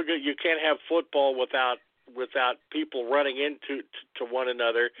 you're still good. You can't have football without people running into one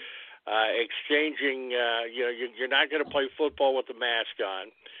another. Exchanging, you're not going to play football with the mask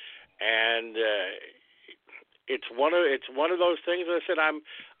on, and it's one of those things. I said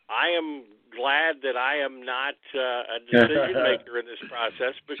I am glad that I am not a decision maker in this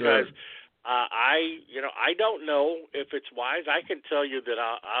process because I don't know if it's wise. I can tell you that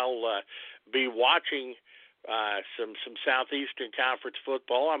I'll be watching some Southeastern Conference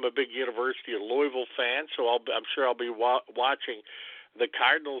football. I'm a big University of Louisville fan, so I'm sure I'll be watching the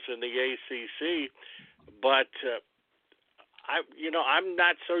Cardinals in the ACC, but I'm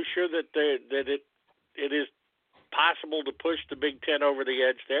not so sure that it is possible to push the Big 10 over the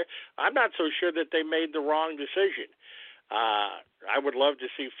edge there. I'm not so sure that they made the wrong decision. I would love to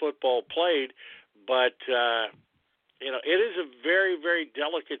see football played, but it is a very, very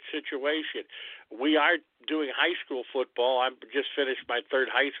delicate situation. We are doing high school football. I just finished my third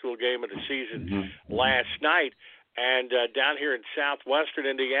high school game of the season last night. And down here in southwestern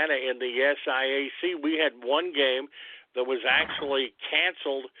Indiana in the SIAC, we had one game that was actually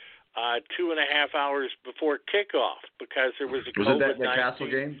canceled 2.5 hours before kickoff because there was a COVID-19. Was that the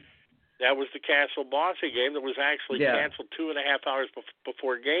Castle game? That was the Castle Bossy game that was actually canceled 2.5 hours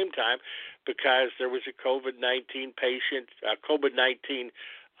before game time because there was a COVID-19 patient, COVID-19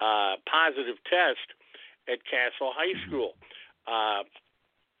 positive test at Castle High School.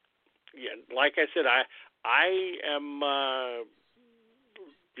 Like I said, I am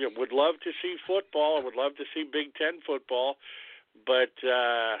would love to see football. I would love to see Big 10 football, but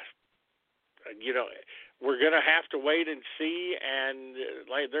we're going to have to wait and see. And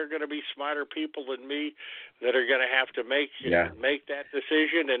there are going to be smarter people than me that are going to have to make that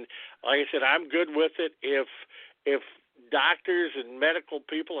decision. And like I said, I'm good with it if doctors and medical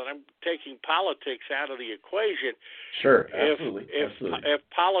people, and I'm taking politics out of the equation. Sure, absolutely. If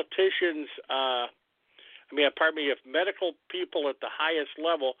politicians. If medical people at the highest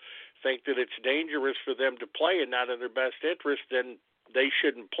level think that it's dangerous for them to play and not in their best interest, then they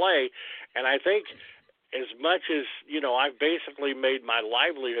shouldn't play. And I think as much as, I've basically made my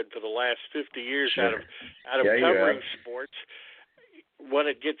livelihood for the last 50 years out of covering sports, when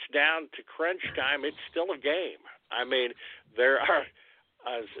it gets down to crunch time, it's still a game. There are,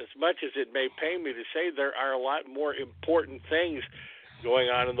 as much as it may pain me to say, there are a lot more important things going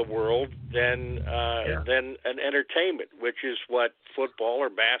on in the world than an entertainment, which is what football or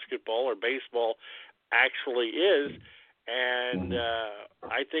basketball or baseball actually is. And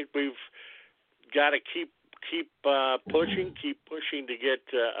I think we've got to keep pushing to get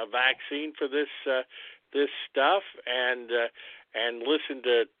a vaccine for this stuff. And and listen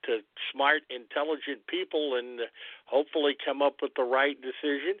to smart, intelligent people and hopefully come up with the right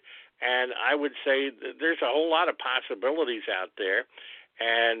decision. And I would say there's a whole lot of possibilities out there.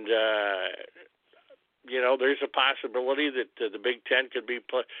 And, there's a possibility that the Big Ten could be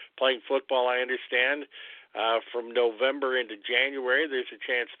playing football, I understand, from November into January. There's a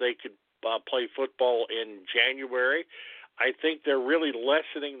chance they could play football in January. I think they're really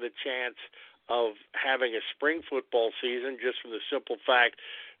lessening the chance of having a spring football season just from the simple fact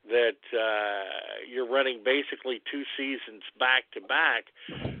that you're running basically 2 seasons back to back.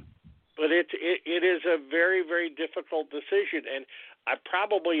 But it is a very, very difficult decision, and I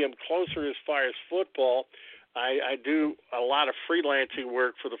probably am closer as far as football. I do a lot of freelancing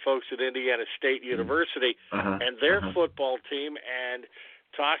work for the folks at Indiana State University and their football team, and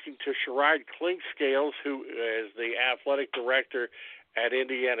talking to Sherrod Clinkscales, who is the athletic director at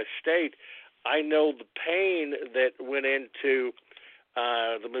Indiana State, I know the pain that went into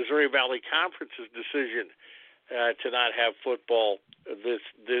the Missouri Valley Conference's decision to not have football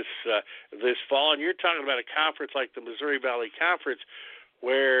this fall. And you're talking about a conference like the Missouri Valley Conference,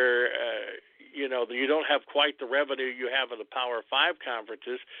 where you don't have quite the revenue you have in the Power 5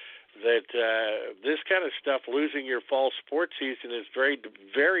 conferences. That this kind of stuff, losing your fall sports season, is very,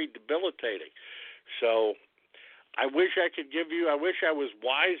 very debilitating. So I wish I was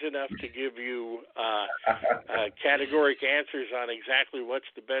wise enough to give you categoric answers on exactly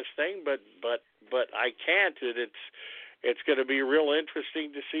what's the best thing, but I can't, and it's going to be real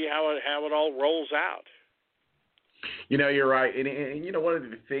interesting to see how it all rolls out. You're right, and one of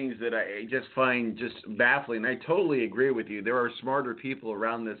the things that I just find just baffling, I totally agree with you. There are smarter people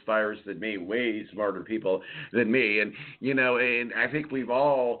around this virus than me, way smarter people than me, and and I think we've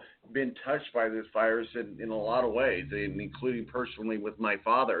all been touched by this virus in a lot of ways, and including personally with my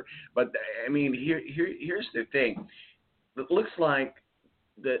father. But I mean, here's the thing: it looks like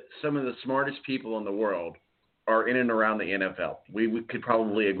that some of the smartest people in the world are in and around the NFL. We could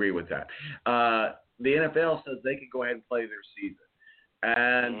probably agree with that. The NFL says they could go ahead and play their season.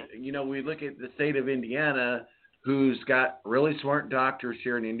 And, we look at the state of Indiana, who's got really smart doctors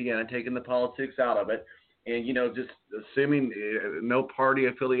here in Indiana, taking the politics out of it. And, just assuming no party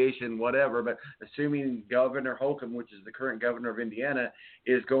affiliation, whatever, but assuming Governor Holcomb, which is the current governor of Indiana,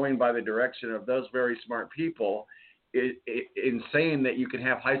 is going by the direction of those very smart people, in saying that you can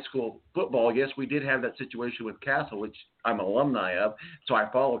have high school football. Yes, we did have that situation with Castle, which I'm an alumni of, so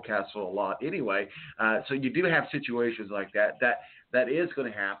I follow Castle a lot anyway. So you do have situations like that is going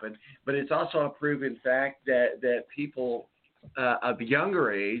to happen, but it's also a proven fact that people of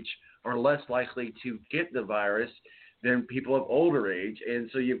younger age are less likely to get the virus than people of older age. And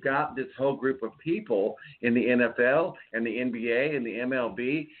so you've got this whole group of people in the NFL and the NBA and the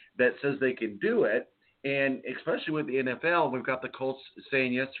MLB that says they can do it. And especially with the NFL, we've got the Colts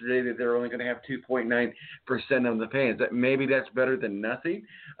saying yesterday that they're only going to have 2.9% of the fans. That maybe that's better than nothing.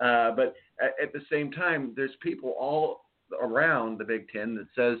 But at the same time, there's people all around the Big Ten that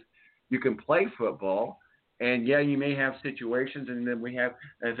says you can play football. And, yeah, you may have situations, and then we have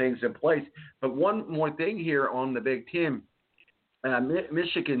things in place. But one more thing here on the Big Ten.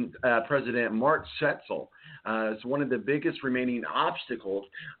 Michigan President Mark Setzel is one of the biggest remaining obstacles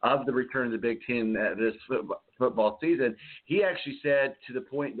of the return of the Big Ten this football season. He actually said to the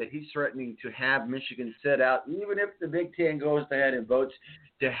point that he's threatening to have Michigan sit out, even if the Big Ten goes ahead and votes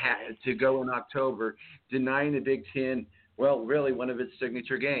to go in October, denying the Big Ten, well, really one of its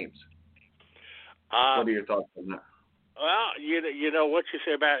signature games. What are your thoughts on that? Well, you know what you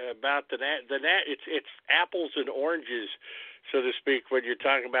say about the it's apples and oranges, so to speak, when you're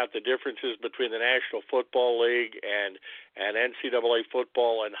talking about the differences between the National Football League and NCAA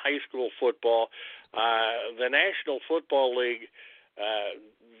football and high school football. The National Football League,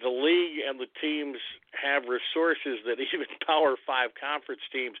 the league and the teams have resources that even Power 5 conference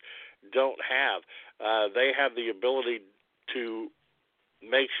teams don't have. They have the ability to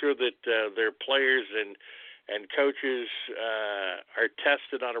make sure that their players and coaches are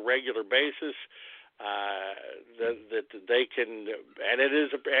tested on a regular basis. That they can, and it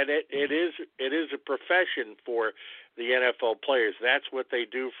is a profession for the NFL players. That's what they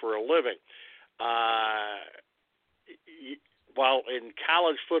do for a living. While in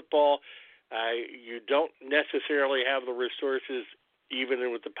college football, you don't necessarily have the resources,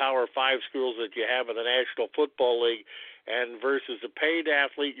 even with the Power 5 schools, that you have in the National Football League. And versus a paid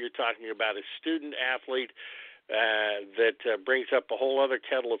athlete, you're talking about a student athlete that brings up a whole other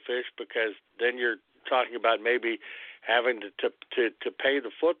kettle of fish, because then you're talking about maybe having to pay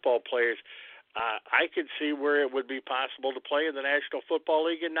the football players. I could see where it would be possible to play in the National Football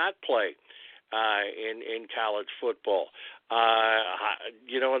League and not play in college football.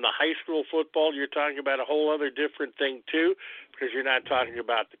 In the high school football, you're talking about a whole other different thing too, because you're not talking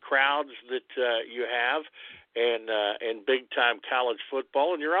about the crowds that you have in big-time college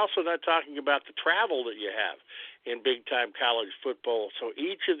football, and you're also not talking about the travel that you have in big-time college football. So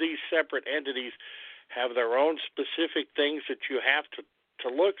each of these separate entities have their own specific things that you have to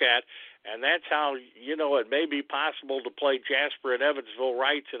look at, and that's how it may be possible to play Jasper and Evansville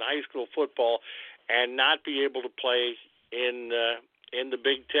Reitz in high school football and not be able to play in the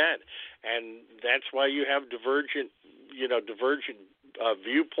Big 10, and that's why you have divergent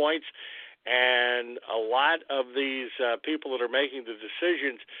viewpoints, and a lot of these people that are making the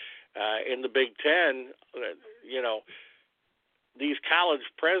decisions in the Big 10, these college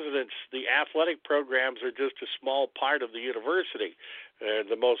presidents, the athletic programs are just a small part of the university,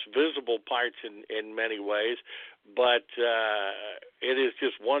 the most visible parts in many ways, but it is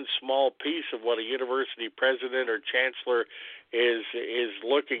just one small piece of what a university president or chancellor is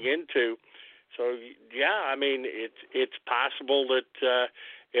looking into. So it's possible that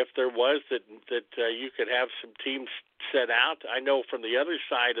if there was that you could have some teams set out. I know from the other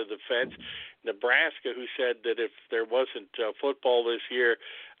side of the fence, Nebraska, who said that if there wasn't football this year,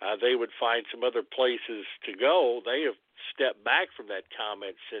 they would find some other places to go. They have stepped back from that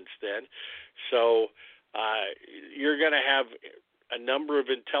comment since then. So you're going to have a number of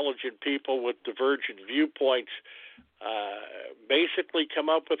intelligent people with divergent viewpoints basically come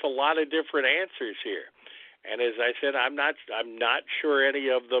up with a lot of different answers here. And as I said, I'm not sure any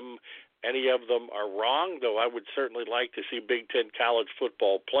of them are wrong, though I would certainly like to see Big 10 college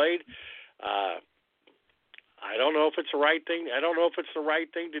football played. I don't know if it's the right thing. I don't know if it's the right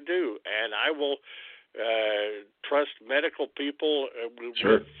thing to do, and I will trust medical people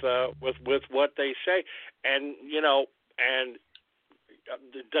with what they say. And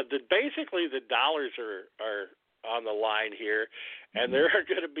basically the dollars are on the line here, and there are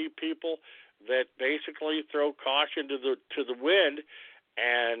going to be people that basically throw caution to the wind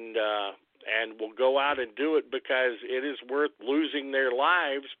and will go out and do it because it is worth losing their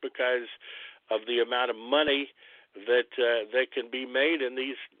lives because of the amount of money that can be made in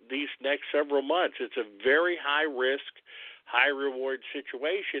these next several months. It's a very high risk, high reward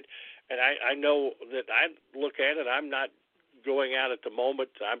situation, and I know that I look at it. I'm not going out at the moment.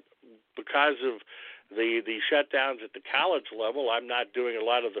 Because of the shutdowns at the college level, I'm not doing a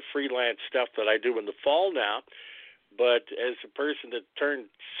lot of the freelance stuff that I do in the fall now. But as a person that turned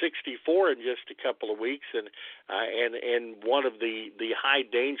 64 in just a couple of weeks, and one of the high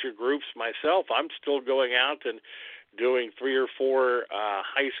danger groups myself, I'm still going out and doing 3 or 4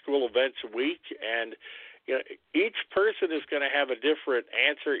 high school events a week. And each person is going to have a different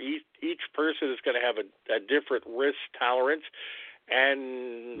answer. Each person is going to have a different risk tolerance.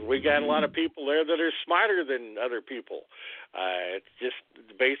 And we got a lot of people there that are smarter than other people. It's just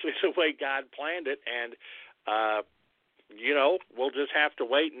basically the way God planned it. And, we'll just have to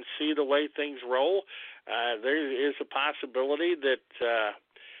wait and see the way things roll. There is a possibility that,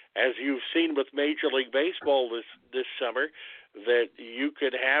 as you've seen with Major League Baseball this summer, that you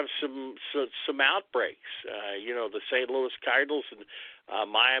could have some outbreaks. The St. Louis Cardinals and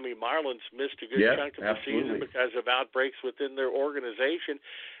Miami Marlins missed a good chunk of the season because of outbreaks within their organization.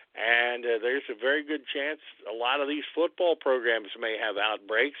 And there's a very good chance a lot of these football programs may have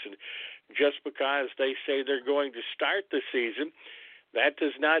outbreaks. And just because they say they're going to start the season, that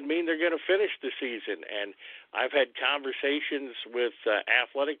does not mean they're going to finish the season. And I've had conversations with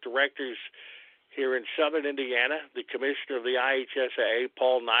athletic directors here in southern Indiana, the commissioner of the IHSAA,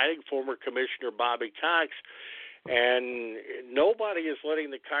 Paul Neidig, former commissioner Bobby Cox, and nobody is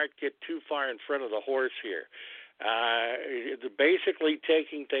letting the cart get too far in front of the horse here. They're basically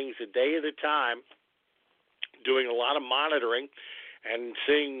taking things a day at a time, doing a lot of monitoring, and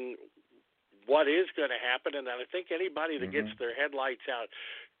seeing what is going to happen. And I think anybody that gets their headlights out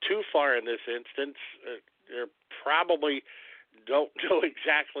too far in this instance, they're probably don't know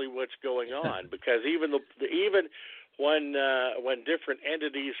exactly what's going on, because even when different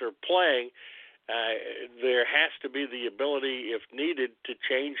entities are playing, there has to be the ability, if needed, to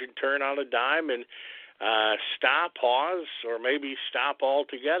change and turn on a dime and stop, pause, or maybe stop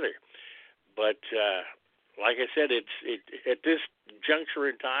altogether. But like I said, it's at this juncture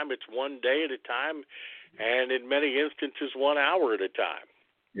in time, it's one day at a time, and in many instances, 1 hour at a time.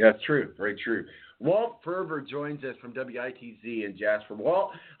 Yeah, it's true. Very true. Walt Ferber joins us from WITZ in Jasper. Walt,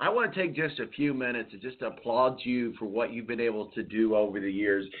 I want to take just a few minutes and just applaud you for what you've been able to do over the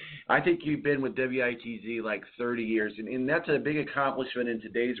years. I think you've been with WITZ like 30 years, and that's a big accomplishment in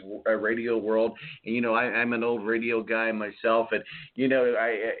today's radio world. And, you know, I'm an old radio guy myself, and, you know,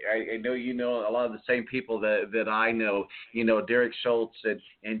 I know you know a lot of the same people that I know, you know, Derek Schultz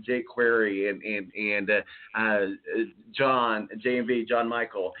and Jake Query and John, JMV, John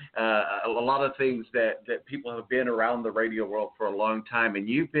Michael, a lot of things that people have been around the radio world for a long time, and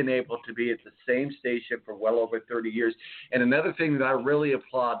you've been able to be at the same station for well over 30 years. And another thing that I really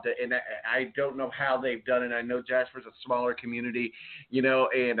applaud, and I don't know how they've done it. I know Jasper's a smaller community, you know,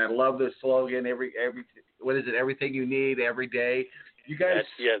 and I love the slogan, everything you need every day. You guys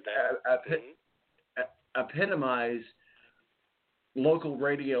epitomize local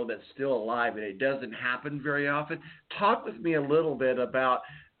radio that's still alive, and it doesn't happen very often. Talk with me a little bit about,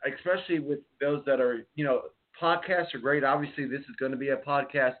 especially with those that are, you know, podcasts are great. Obviously, this is going to be a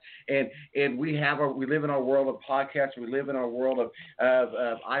podcast, and we live in our world of podcasts. We live in our world of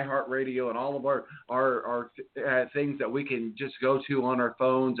iHeartRadio and all of our things that we can just go to on our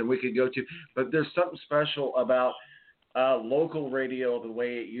phones and we can go to. But there's something special about local radio the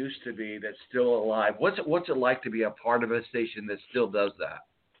way it used to be that's still alive. What's it like to be a part of a station that still does that?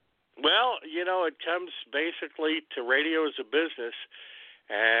 Well, you know, it comes basically to radio as a business.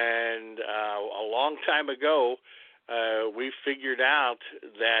 And a long time ago, we figured out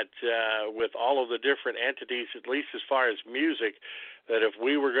that with all of the different entities, at least as far as music, that if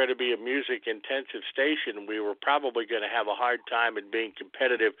we were going to be a music-intensive station, we were probably going to have a hard time in being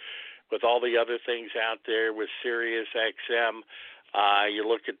competitive with all the other things out there with Sirius XM. You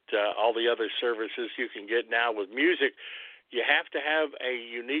look at all the other services you can get now with music. You have to have a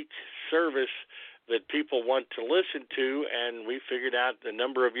unique service that people want to listen to, and we figured out a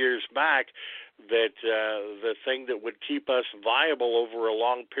number of years back that the thing that would keep us viable over a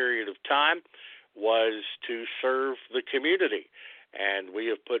long period of time was to serve the community. And we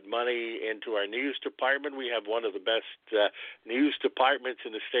have put money into our news department. We have one of the best news departments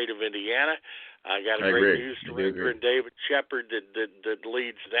in the state of Indiana. I got a great news director, and David Shepard that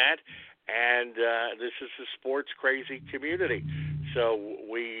leads that. And this is a sports-crazy community. So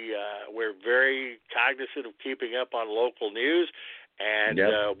we're very cognizant of keeping up on local news, and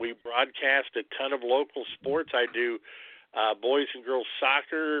we broadcast a ton of local sports. I do boys and girls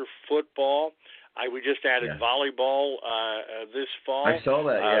soccer, football. We just added volleyball this fall. I saw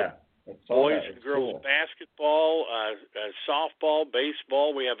that, boys and girls basketball, softball,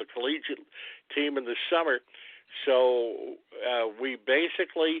 baseball. We have a collegiate team in the summer. So we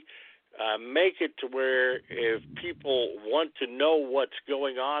basically make it to where if people want to know what's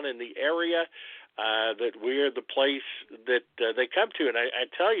going on in the area, that we're the place that they come to. And I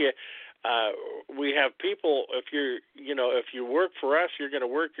tell you, we have people. If you work for us, you're going to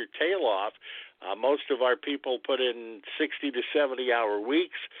work your tail off. Most of our people put in 60 to 70-hour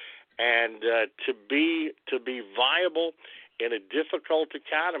weeks, and to be viable in a difficult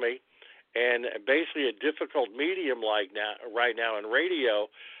economy and basically a difficult medium right now in radio.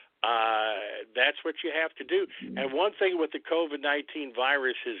 That's what you have to do. And one thing what the COVID-19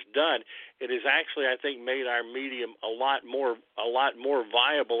 virus has done, it has actually, I think, made our medium a lot more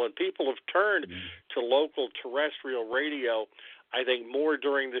viable, and people have turned to local terrestrial radio, I think, more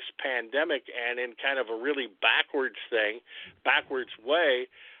during this pandemic, and in kind of a really backwards way.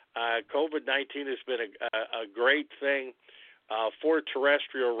 COVID-19 has been a great thing for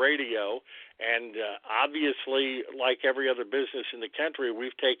terrestrial radio, and obviously, like every other business in the country,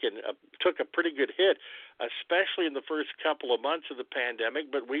 we've took a pretty good hit, especially in the first couple of months of the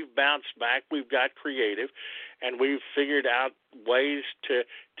pandemic. But we've bounced back, we've got creative, and we've figured out ways to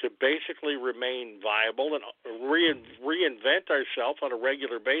basically remain viable and reinvent ourselves on a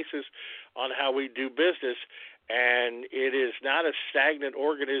regular basis on how we do business. And it is not a stagnant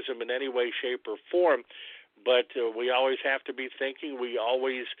organism in any way, shape, or form. But we always have to be thinking. We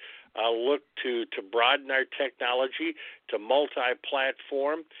always look to broaden our technology, to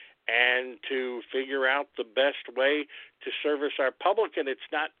multi-platform, and to figure out the best way to service our public. And it's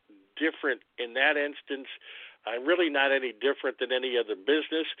not different in that instance, really not any different than any other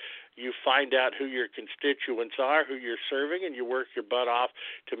business. You find out who your constituents are, who you're serving, and you work your butt off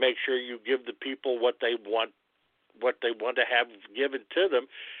to make sure you give the people what they want to have given to them.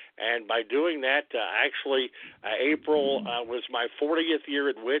 And by doing that, April was my 40th year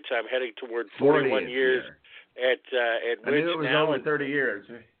at WITZ. I'm heading toward 41 years at WITZ now. I knew it was over 30 years.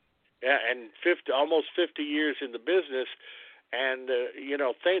 Yeah, and almost 50 years in the business. And,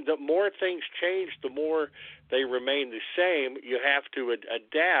 the more things change, the more they remain the same. You have to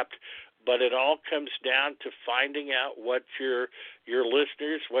adapt. but it all comes down to finding out what your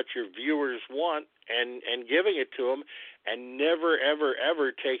listeners, what your viewers want, and giving it to them, and never, ever,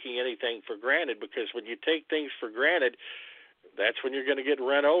 ever taking anything for granted, because when you take things for granted, that's when you're going to get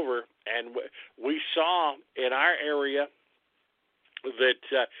run over. And we saw in our area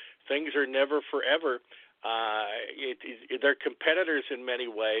that things are never forever. They're competitors in many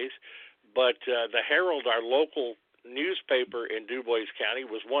ways, but the Herald, our local newspaper in DuBois County,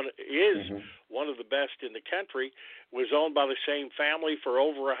 is one of the best in the country, was owned by the same family for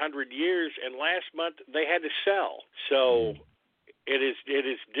over 100 years, and last month they had to sell. So it is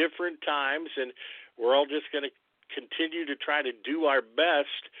different times, and we're all just going to continue to try to do our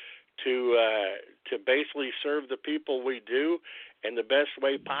best to basically serve the people we do in the best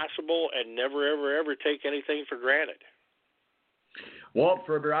way possible, and never, ever, ever take anything for granted. Walt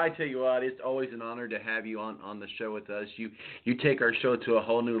Ferber, I tell you what, it's always an honor to have you on the show with us. You take our show to a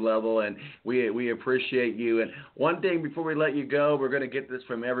whole new level, and we appreciate you. And one thing before we let you go, we're going to get this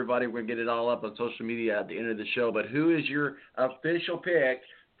from everybody. We're going to get it all up on social media at the end of the show. But who is your official pick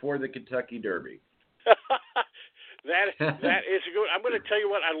for the Kentucky Derby? That is good. I'm going to tell you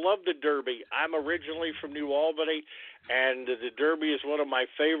what, I love the Derby. I'm originally from New Albany, and the Derby is one of my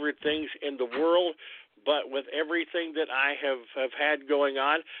favorite things in the world. But with everything that I have had going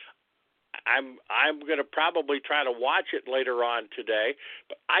on, I'm going to probably try to watch it later on today.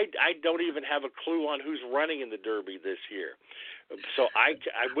 But I don't even have a clue on who's running in the Derby this year. So I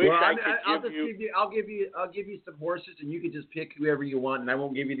wish I could give you. I'll give you some horses, and you can just pick whoever you want, and I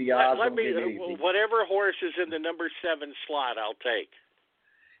won't give you the odds. Whatever horse is in the number 7 slot, I'll take.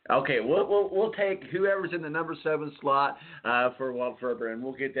 Okay, we'll take whoever's in the number 7 slot for Walt Ferber, and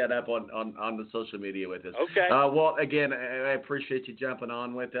we'll get that up on the social media with us. Okay. Walt, again, I appreciate you jumping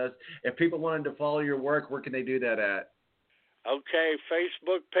on with us. If people wanted to follow your work, where can they do that at? Okay,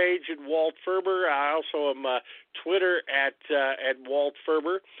 Facebook page at Walt Ferber. I also am Twitter at Walt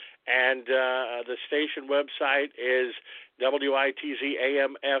Ferber, and the station website is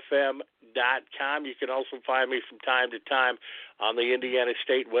WITZAMFM.com. You can also find me from time to time on the Indiana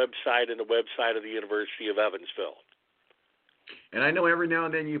State website and the website of the University of Evansville. And I know every now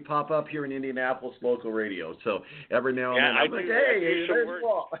and then you pop up here in Indianapolis local radio. So every now and then I'm like, hey, there's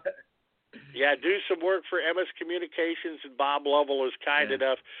Walt. Yeah, do some work for MS Communications, and Bob Lovell is kind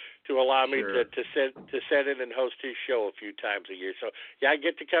enough to allow me to set in and host his show a few times a year. So, yeah, I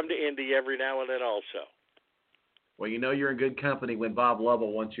get to come to Indy every now and then also. Well, you know you're in good company when Bob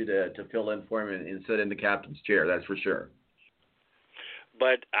Lovell wants you to fill in for him and sit in the captain's chair. That's for sure.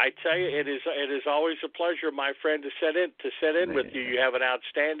 But I tell you, it is always a pleasure, my friend, to sit in with you. You have an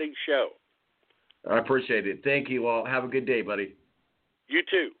outstanding show. I appreciate it. Thank you all. Have a good day, buddy. You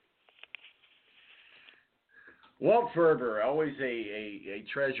too. Walt Ferber, always a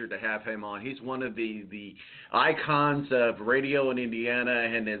treasure to have him on. He's one of the icons of radio in Indiana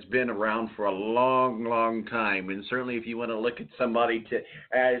and has been around for a long, long time. And certainly if you want to look at somebody to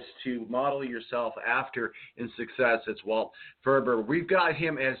model yourself after in success, it's Walt Ferber. We've got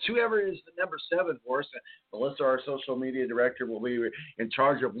him as whoever is the number 7 horse. Melissa, our social media director, will be in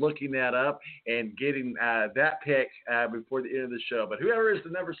charge of looking that up and getting that pick before the end of the show. But whoever is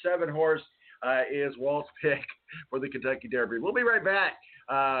the number 7 horse is Walt's pick for the Kentucky Derby. We'll be right back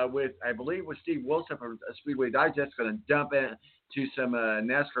with Steve Wilson from Speedway Digest. Going to jump into some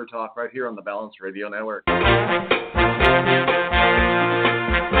NASCAR talk right here on the Balance Radio Network.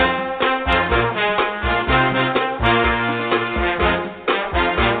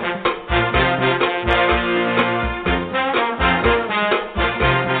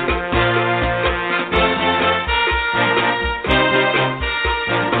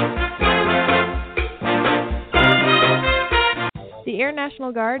 The Air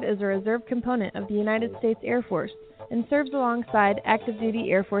National Guard is a reserve component of the United States Air Force and serves alongside active duty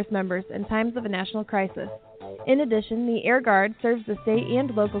Air Force members in times of a national crisis. In addition, the Air Guard serves the state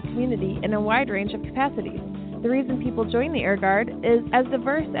and local community in a wide range of capacities. The reason people join the Air Guard is as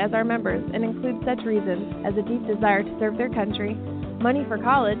diverse as our members and includes such reasons as a deep desire to serve their country, money for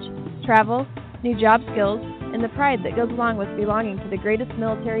college, travel, new job skills, and the pride that goes along with belonging to the greatest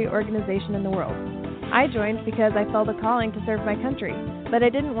military organization in the world. I joined because I felt a calling to serve my country, but I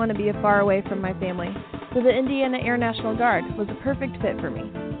didn't want to be far away from my family, so the Indiana Air National Guard was a perfect fit for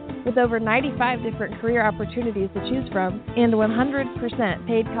me. With over 95 different career opportunities to choose from and 100%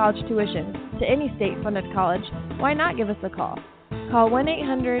 paid college tuition to any state-funded college, why not give us a call? Call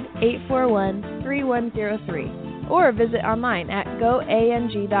 1-800-841-3103 or visit online at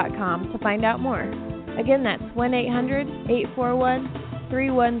goang.com to find out more. Again, that's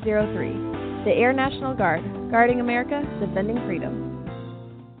 1-800-841-3103. The Air National Guard, guarding America, defending freedom.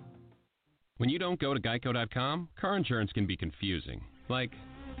 When you don't go to Geico.com, car insurance can be confusing. Like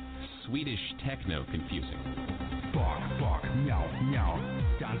Swedish techno confusing. Bark, bark, meow, meow.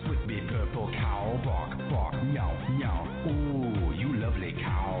 Dance with me, purple cow. Bark, bark, meow, meow. Ooh, you lovely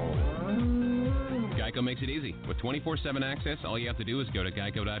cow. Geico makes it easy. With 24/7 access, all you have to do is go to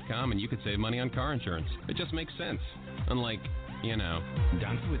Geico.com and you could save money on car insurance. It just makes sense. Unlike,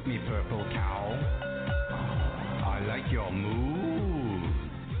 Dance with me, purple cow. I like your moves.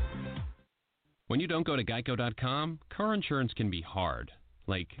 When you don't go to Geico.com, car insurance can be hard.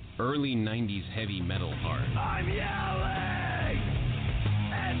 Like early 90s heavy metal hard. I'm yelling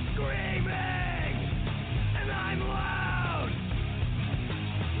and screaming, and I'm loud.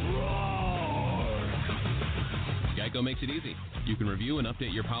 Roar! Geico makes it easy. You can review and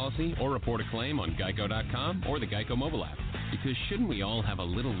update your policy or report a claim on Geico.com or the Geico mobile app. Because shouldn't we all have a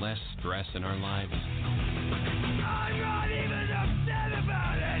little less stress in our lives? I'm not even upset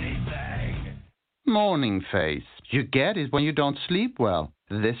about anything. Morning face. You get it when you don't sleep well.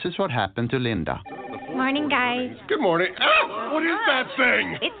 This is what happened to Linda. Morning, guys. Good morning. Ah, what is that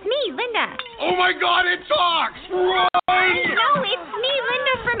thing? It's me, Linda. Oh my God, it talks! Run! No, it's me,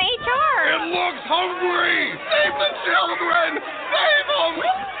 Linda from HR. It looks hungry! Save the children! Save them!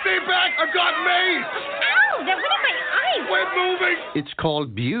 Stay back! I've got mace! Ow, that went in my eyes. Quit moving! It's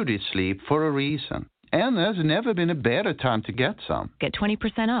called beauty sleep for a reason. And there's never been a better time to get some. Get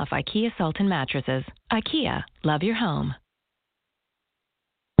 20% off IKEA Sultan mattresses. IKEA, love your home.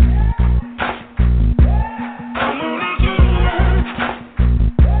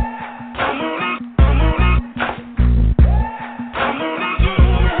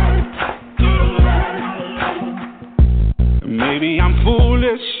 Maybe I'm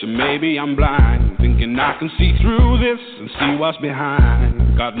foolish, maybe I'm blind, thinking I can see through this and see what's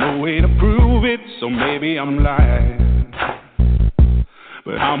behind. Got no way to prove it, so maybe I'm lying.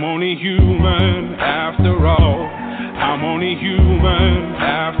 But I'm only human after all. I'm only human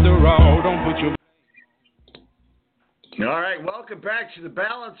after all. Don't put your... All right, welcome back to the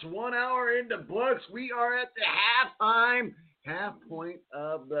Balance. 1 hour into books. We are at the half point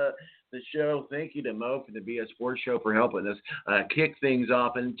of the show. Thank you to Mo from the BS Sports Show for helping us kick things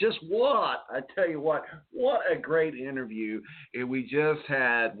off. And just what a great interview we just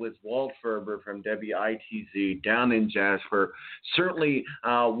had with Walt Ferber from WITZ down in Jasper. Certainly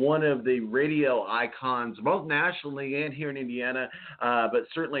one of the radio icons, both nationally and here in Indiana, but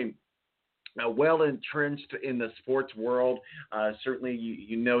certainly well entrenched in the sports world. Certainly,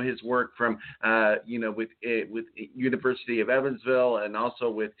 you know his work from with University of Evansville, and also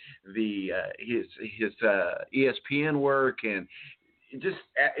with the his ESPN work, and just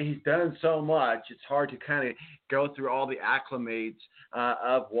he's done so much. It's hard to kind of go through all the acclimates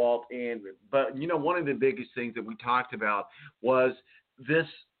of Walt. But one of the biggest things that we talked about was this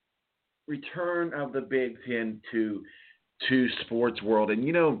return of the Big 10 to sports world, and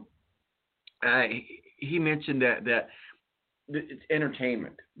he mentioned that it's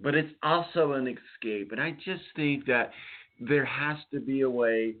entertainment, but it's also an escape. And I just think that there has to be a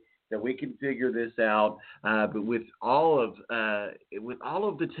way that we can figure this out. But with all of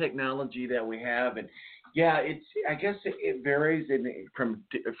the technology that we have, and I guess it varies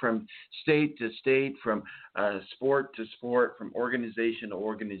from state to state, from sport to sport, from organization to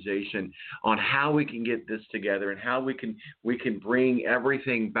organization, on how we can get this together and how we can bring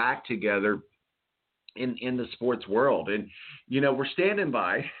everything back together in the sports world. And we're standing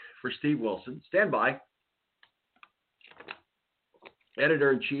by for Steve Wilson. Stand by.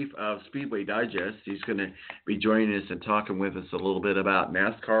 Editor-in-Chief of Speedway Digest. He's going to be joining us and talking with us a little bit about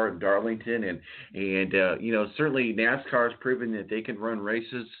NASCAR and Darlington, and certainly NASCAR has proven that they can run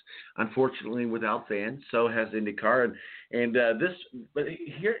races, unfortunately, without fans. So has IndyCar, but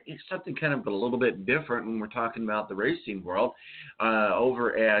here is something kind of a little bit different when we're talking about the racing world.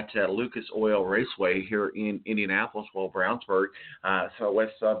 Over at Lucas Oil Raceway here in Indianapolis, Brownsburg, so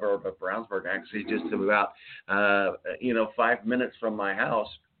west suburb of Brownsburg, actually just about 5 minutes from my house.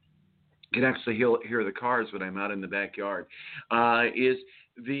 You can actually hear the cars when I'm out in the backyard. Is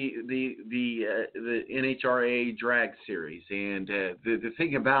the NHRA drag series, and the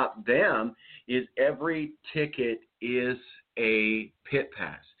thing about them is every ticket is a pit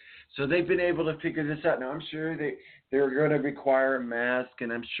pass. So they've been able to figure this out. Now I'm sure they're going to require a mask,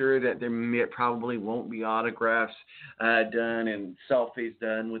 and I'm sure that there probably won't be autographs done and selfies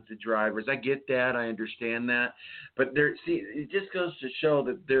done with the drivers. I get that. I understand that. But it just goes to show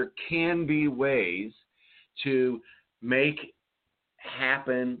that there can be ways to make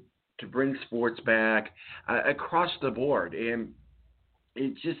happen, to bring sports back across the board. And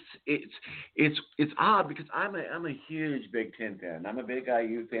it's odd because I'm a huge Big Ten fan. I'm a big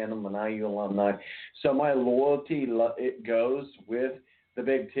IU fan. I'm an IU alumni, so my loyalty it goes with the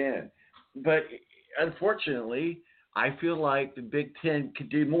Big Ten. But unfortunately, I feel like the Big Ten could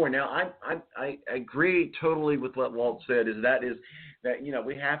do more. Now, I agree totally with what Walt said. Is that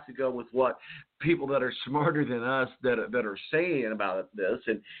we have to go with what people that are smarter than us that are saying about this,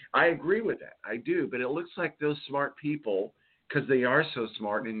 and I agree with that. I do. But it looks like those smart people, because they are so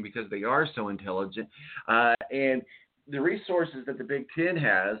smart and because they are so intelligent, and the resources that the Big Ten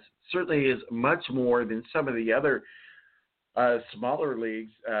has certainly is much more than some of the other smaller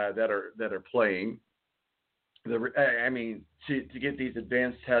leagues that are playing. To get these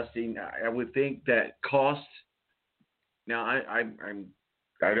advanced testing, I would think that cost. Now, I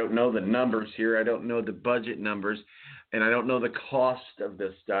don't know the numbers here. I don't know the budget numbers, and I don't know the cost of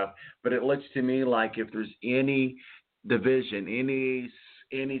this stuff. But it looks to me like if there's any division,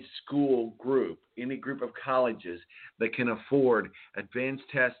 any school group, any group of colleges that can afford advanced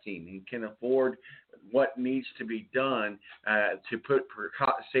testing and can afford what needs to be done to put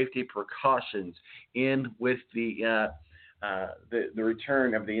safety precautions in with the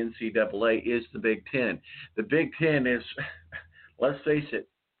return of the NCAA is the Big Ten. The Big Ten is, let's face it,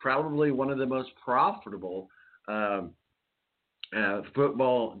 probably one of the most profitable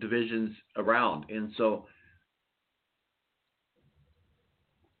football divisions around. And so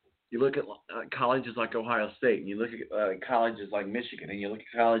you look at colleges like Ohio State, and you look at colleges like Michigan, and you look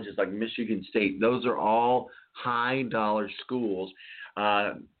at colleges like Michigan State. Those are all high-dollar schools.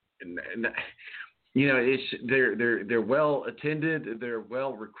 They're well attended, they're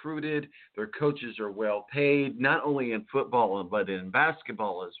well recruited, their coaches are well paid, not only in football but in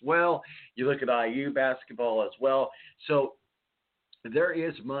basketball as well. You look at IU basketball as well. So there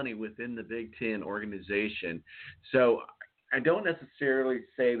is money within the Big Ten organization. So I don't necessarily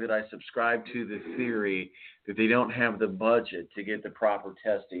say that I subscribe to the theory that they don't have the budget to get the proper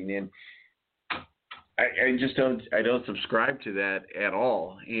testing in. I don't subscribe to that at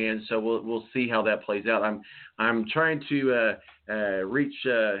all, and so we'll see how that plays out. I'm trying to reach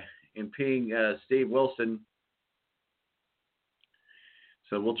and ping Steve Wilson,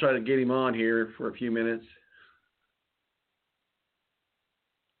 so we'll try to get him on here for a few minutes.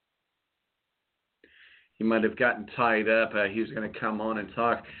 He might have gotten tied up. He was going to come on and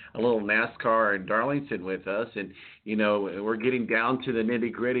talk a little NASCAR in Darlington with us. And, we're getting down to the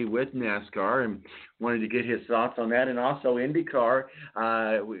nitty-gritty with NASCAR and wanted to get his thoughts on that. And also IndyCar.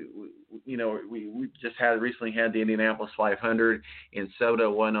 We just recently had the Indianapolis 500, and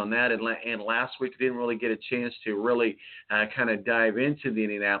Soto won on that. And last week didn't really get a chance to really kind of dive into the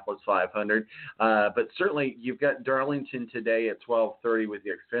Indianapolis 500. But certainly you've got Darlington today at 12:30 with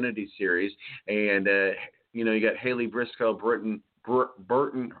the Xfinity Series, and you got Haley Briscoe, Burton,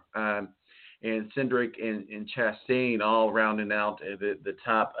 and Cindric and Chastain all rounding out the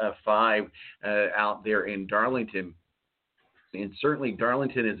top five out there in Darlington. And certainly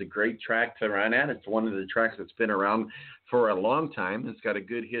Darlington is a great track to run at. It's one of the tracks that's been around for a long time. It's got a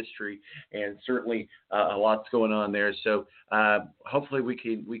good history, and certainly a lot's going on there. So hopefully we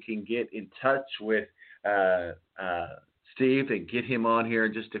can get in touch with Steve and get him on here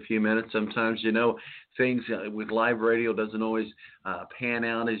in just a few minutes. Sometimes, things with live radio doesn't always pan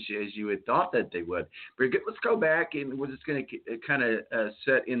out as you had thought that they would. But let's go back, and we're just going to kind of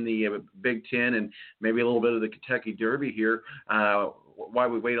set in the Big Ten and maybe a little bit of the Kentucky Derby here while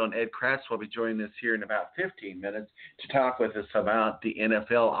we wait on Ed Kracz. Will be joining us here in about 15 minutes to talk with us about the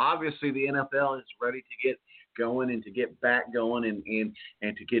NFL. Obviously, the NFL is ready to get going and to get back going and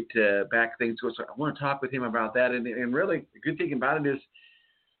to get back things going. So I want to talk with him about that. And really, the good thing about it is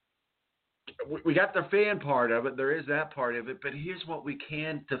we got the fan part of it. There is that part of it. But here's what we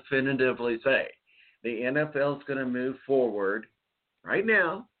can definitively say. The NFL is going to move forward right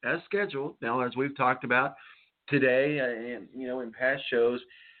now as scheduled. Now, as we've talked about today and, in past shows,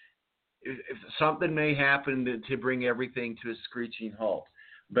 if something may happen to bring everything to a screeching halt.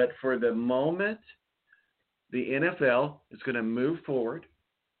 But for the moment, the NFL is going to move forward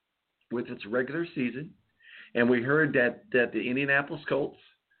with its regular season. And we heard that the Indianapolis Colts,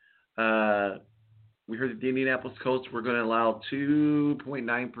 were going to allow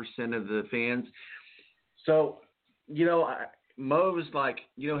 2.9% of the fans. So, Mo was like,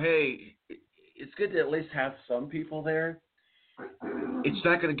 hey, it's good to at least have some people there. It's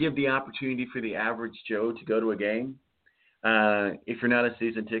not going to give the opportunity for the average Joe to go to a game. If you're not a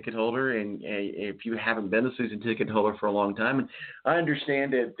season ticket holder and if you haven't been a season ticket holder for a long time. And I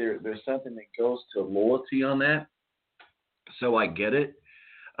understand that there's something that goes to loyalty on that. So I get it.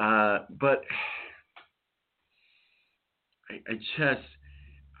 But I just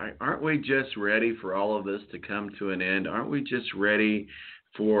aren't we just ready for all of this to come to an end? Aren't we just ready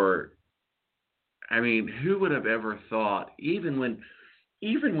for? I mean, who would have ever thought? Even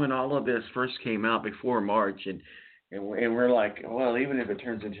when all of this first came out before March, and we're like, well, even if it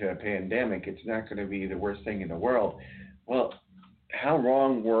turns into a pandemic, it's not going to be the worst thing in the world. Well, how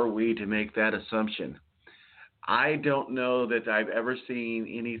wrong were we to make that assumption? I don't know that I've ever seen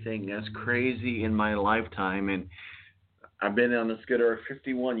anything as crazy in my lifetime, and I've been on the skidder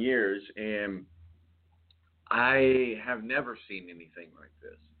 51 years, and I have never seen anything like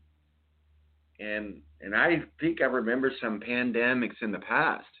this. And I think I remember some pandemics in the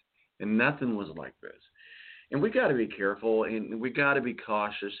past, and nothing was like this. And we got to be careful, and we got to be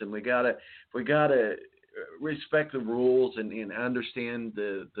cautious, and we got to respect the rules and understand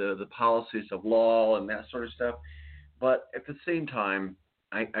the policies of law and that sort of stuff. But at the same time,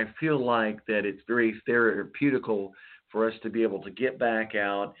 I feel like that it's very therapeutical for us to be able to get back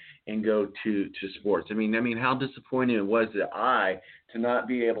out and go to sports. I mean, how disappointing was it to not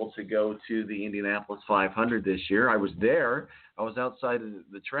be able to go to the Indianapolis 500 this year? I was there. I was outside of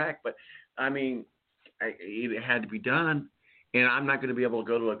the track, but I mean, it had to be done. And I'm not going to be able to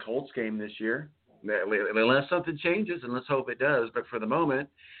go to a Colts game this year unless something changes, and let's hope it does. But for the moment,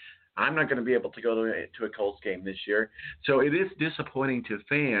 I'm not going to be able to go to a Colts game this year. So it is disappointing to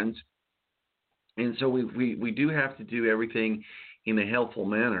fans. And so we do have to do everything in a helpful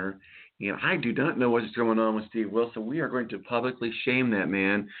manner. And I do not know what's going on with Steve Wilson. We are going to publicly shame that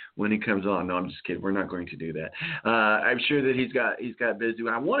man when he comes on. No, I'm just kidding. We're not going to do that. I'm sure that he's got busy.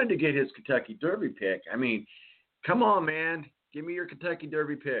 I wanted to get his Kentucky Derby pick. I mean, come on, man. Give me your Kentucky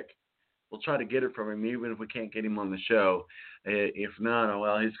Derby pick. We'll try to get it from him, even if we can't get him on the show. If not,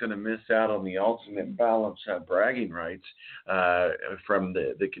 well, he's going to miss out on the ultimate balance bragging rights from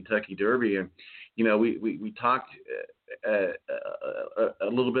the Kentucky Derby. And, you know, we talked a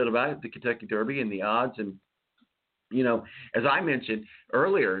little bit about the Kentucky Derby and the odds. And, you know, as I mentioned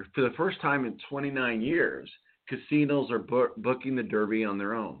earlier, for the first time in 29 years, casinos are booking the Derby on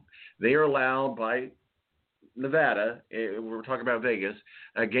their own. They are allowed by Nevada, we're talking about Vegas,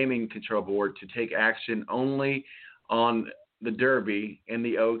 a gaming control board, to take action only on the Derby and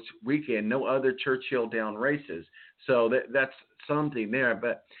the Oaks weekend, no other Churchill Down races. So that's something there.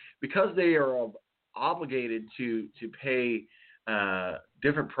 But because they are obligated to pay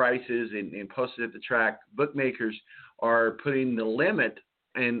different prices and post it at the track, bookmakers are putting the limit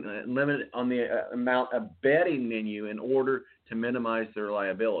on the amount of betting menu in order to minimize their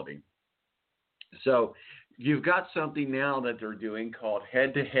liability. So you've got something now that they're doing called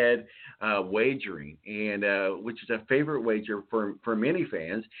head-to-head wagering, and which is a favorite wager for many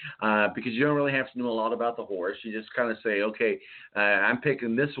fans because you don't really have to know a lot about the horse. You just kind of say, okay, I'm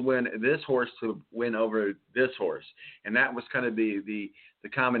picking this horse to win over this horse, and that was kind of the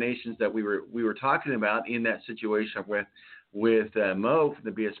combinations that we were talking about in that situation with Mo from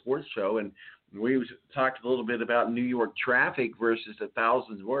the Be a Sports Show. And we talked a little bit about New York traffic versus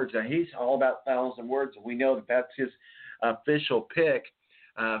 1,000 words. Now, he's all about 1,000 words, and we know that that's his official pick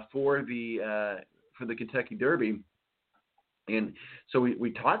for the Kentucky Derby. And so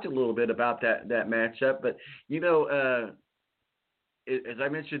we talked a little bit about that matchup. But, you know, as I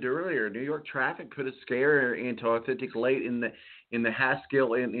mentioned earlier, New York traffic put a scare into Authentic late in the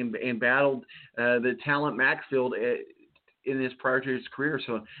Haskell and battled the Talent Maxfield in his prior to his career.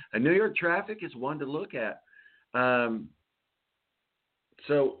 So a New York traffic is one to look at.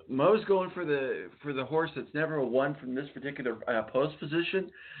 So Mo's going for the horse that's never won from this particular post position,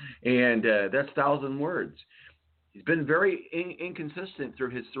 and that's 1,000 words. He's been very inconsistent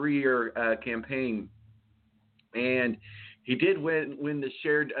through his 3-year campaign, and he did win the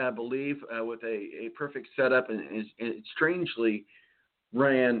Shared Belief with a perfect setup and strangely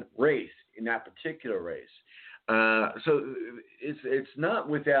ran race in that particular race. So it's not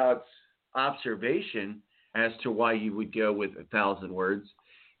without observation as to why you would go with 1,000 words,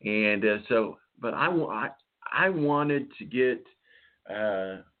 and but I wanted to get.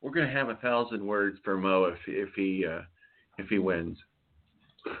 We're going to have 1,000 words for Mo if he wins.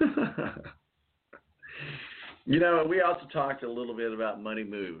 You know, we also talked a little bit about money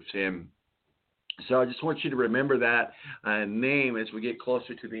moves, and so I just want you to remember that name as we get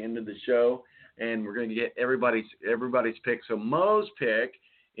closer to the end of the show. And we're going to get everybody's pick. So Mo's pick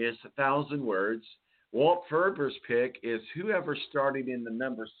is 1,000 words. Walt Ferber's pick is whoever started in the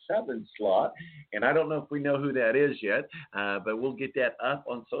number 7 slot. And I don't know if we know who that is yet, but we'll get that up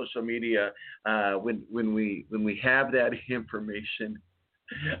on social media when we have that information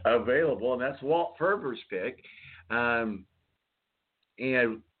available. And that's Walt Ferber's pick. And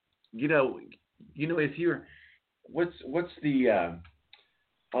you know, if you're what's the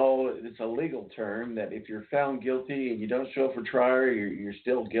it's a legal term that if you're found guilty and you don't show up for trial, you're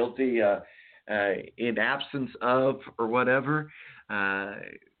still guilty in absence of or whatever.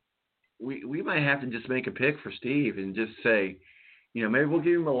 We might have to just make a pick for Steve and just say, maybe we'll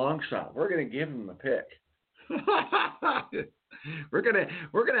give him a long shot. We're going to give him a pick. We're gonna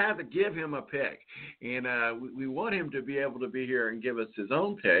have to give him a pick, and we want him to be able to be here and give us his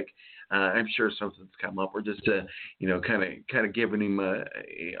own pick. I'm sure something's come up. We're just kind of giving him a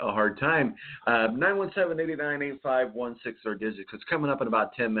hard time. 917-889-8516 our digits. It's coming up in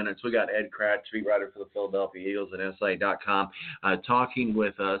about 10 minutes. We got Ed Kracz, beat writer for the Philadelphia Eagles at SI.com, talking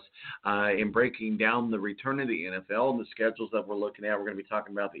with us and breaking down the return of the NFL and the schedules that we're looking at. We're going to be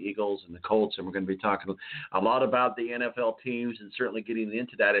talking about the Eagles and the Colts, and we're going to be talking a lot about the NFL teams, and certainly getting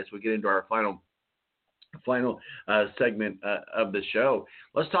into that as we get into our final segment of the show.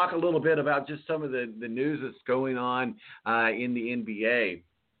 Let's talk a little bit about just some of the news that's going on in the NBA.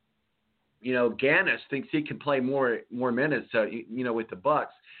 Gannis thinks he can play more minutes, with the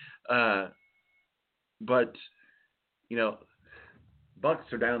Bucks. But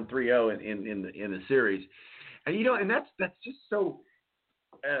Bucks are down 3-0 in the series, and that's just so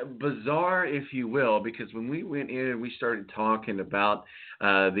bizarre, if you will, because when we went in and we started talking about the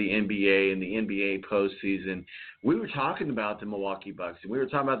NBA and the NBA postseason, we were talking about the Milwaukee Bucks, and we were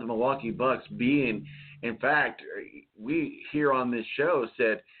talking about the Milwaukee Bucks being, in fact, we here on this show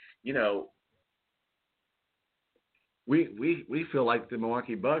said, we feel like the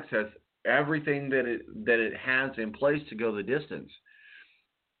Milwaukee Bucks has everything that it has in place to go the distance,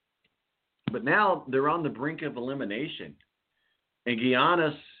 but now they're on the brink of elimination. And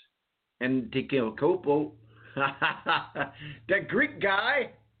Giannis and Antetokounmpo, that Greek guy,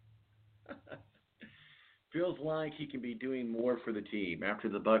 feels like he can be doing more for the team after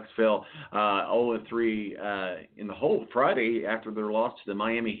the Bucks fell 0-3 in the whole Friday after their loss to the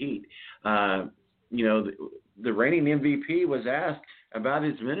Miami Heat. The reigning MVP was asked about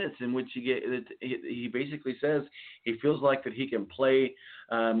his minutes, in which he basically says he feels like that he can play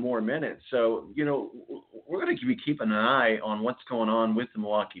more minutes. So, we're going to be keeping an eye on what's going on with the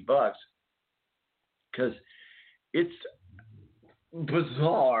Milwaukee Bucks, because it's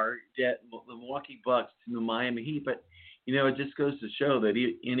bizarre that the Milwaukee Bucks and the Miami Heat, but, it just goes to show that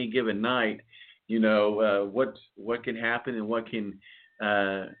any given night, what can happen and what can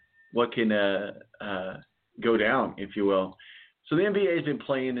go down, if you will. So the NBA has been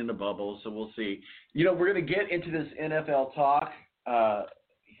playing in a bubble, so we'll see. We're going to get into this NFL talk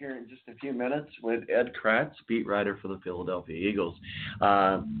here in just a few minutes with Ed Kracz, beat writer for the Philadelphia Eagles.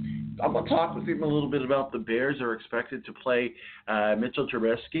 I'm going to talk with him a little bit about the Bears are expected to play Mitchell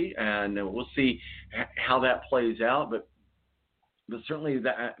Trubisky, and we'll see how that plays out. But certainly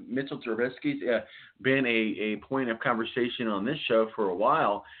that Mitchell Trubisky's been a point of conversation on this show for a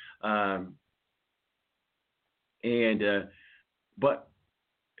while. But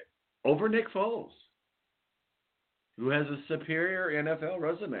over Nick Foles, who has a superior NFL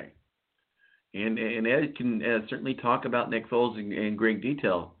resume. And Ed can certainly talk about Nick Foles in great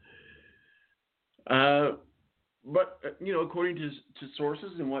detail. But according to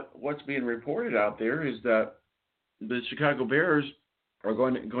sources and what's being reported out there is that the Chicago Bears are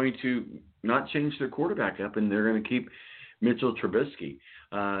going to not change their quarterback up, and they're going to keep Mitchell Trubisky,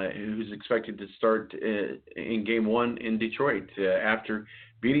 who's expected to start in Game 1 in Detroit after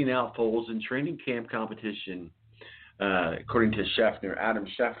beating out Foles in training camp competition, according to Adam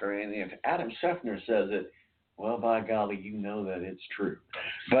Schefter. And if Adam Schefter says it, well, by golly, that it's true.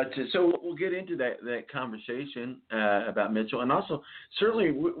 But so we'll get into that conversation about Mitchell, and also certainly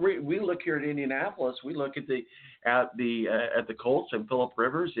we look here at Indianapolis. We look at the Colts and Phillip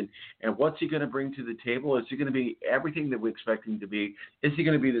Rivers, and what's he going to bring to the table? Is he going to be everything that we expect him to be? Is he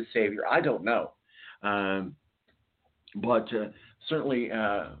going to be the savior? I don't know, but certainly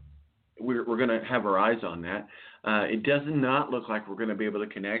we're going to have our eyes on that. It does not look like we're going to be able to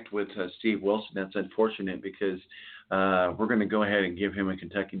connect with Steve Wilson. That's unfortunate, because we're going to go ahead and give him a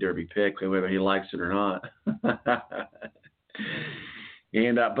Kentucky Derby pick, whether he likes it or not.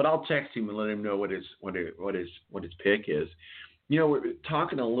 And but I'll text him and let him know what his pick is. We're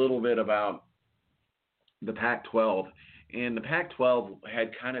talking a little bit about the Pac-12, and the Pac-12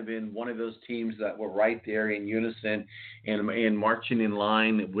 had kind of been one of those teams that were right there in unison and marching in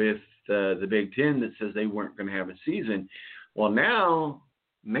line with the Big 10 that says they weren't going to have a season. Well, now,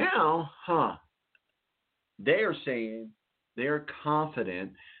 they are saying they are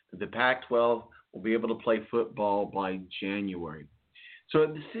confident that the Pac-12 will be able to play football by January. So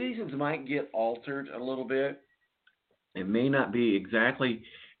the seasons might get altered a little bit. It may not be exactly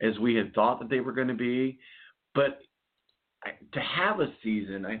as we had thought that they were going to be, but to have a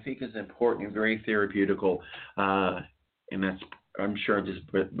season, I think, is important and very therapeutical. And that's, I'm sure I just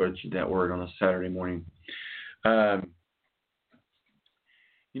butchered that word on a Saturday morning.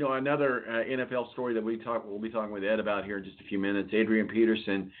 Another NFL story that we'll be talking with Ed about here in just a few minutes. Adrian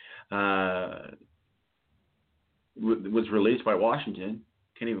Peterson was released by Washington.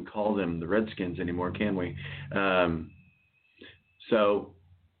 Can't even call them the Redskins anymore, can we? So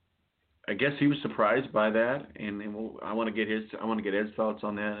I guess he was surprised by that, and I want to get Ed's thoughts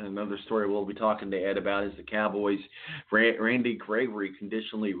on that. And another story we'll be talking to Ed about is the Cowboys. Randy Gregory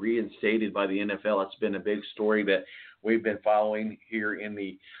conditionally reinstated by the NFL. It's been a big story that we've been following here in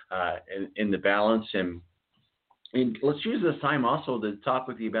the balance, and let's use this time also to talk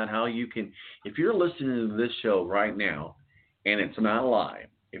with you about how you can, if you're listening to this show right now, and it's not live,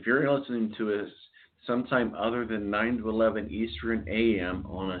 if you're listening to us sometime other than 9 to 11 Eastern AM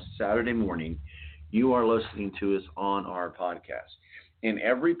on a Saturday morning, you are listening to us on our podcast. And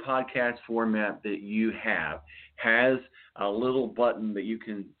every podcast format that you have has a little button that you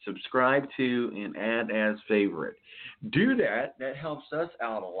can subscribe to and add as favorite. Do that. That helps us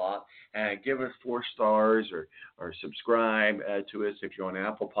out a lot. Give us 4 stars or subscribe to us. If you're on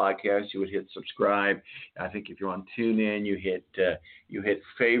Apple Podcasts, you would hit subscribe. I think if you're on TuneIn, you hit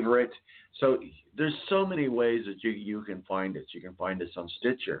favorite. So there's so many ways that you can find us. You can find us on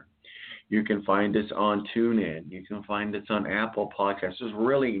Stitcher. You can find us on TuneIn. You can find us on Apple Podcasts. There's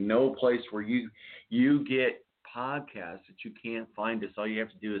really no place where you get podcasts that you can't find us. All you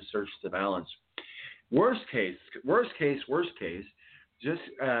have to do is search The Balance. Worst case, just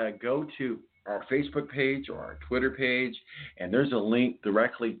go to our Facebook page or our Twitter page, and there's a link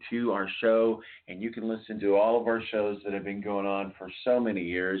directly to our show, and you can listen to all of our shows that have been going on for so many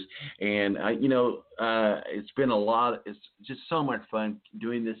years. And it's been it's just so much fun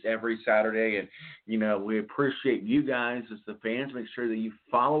doing this every Saturday, and we appreciate you guys as the fans. Make sure that you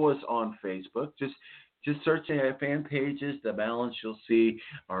follow us on Facebook. Just search our fan pages, The Balance. You'll see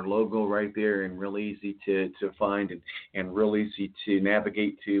our logo right there, and real easy to find and real easy to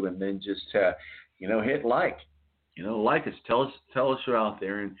navigate to. And then just hit like. Like us. Tell us you're out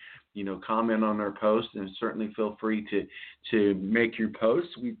there, and comment on our posts. And certainly feel free to make your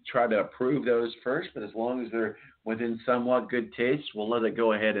posts. We try to approve those first, but as long as they're within somewhat good taste, we'll let it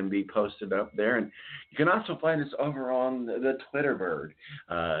go ahead and be posted up there. And you can also find us over on the Twitter bird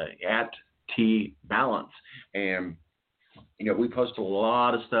at T-Balance, and we post a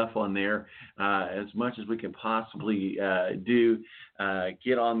lot of stuff on there, as much as we can possibly do.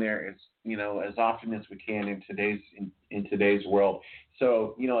 Get on there as often as we can in today's world.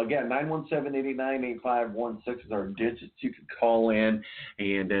 So again, 917-889-8516 is our digits. You can call in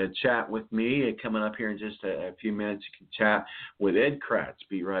and chat with me. Coming up here in just a few minutes, you can chat with Ed Kracz,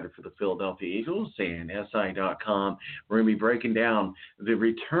 beat writer for the Philadelphia Eagles and SI.com. We're going to be breaking down the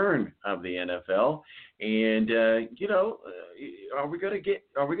return of the NFL, and are we going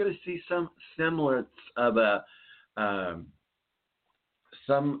to see some semblance of a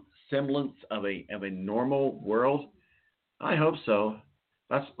normal world? I hope so.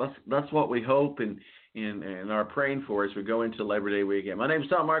 That's what we hope and are praying for as we go into Labor Day weekend. My name is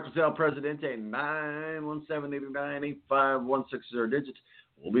Tom Marquis, El Presidente. 917-889-8516 is our digits.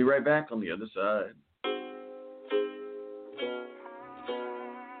 We'll be right back on the other side.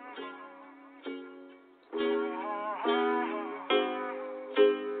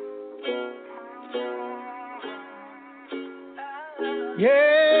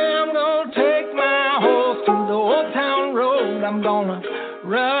 Yeah, I'm gonna take my horse to the old town road. I'm gonna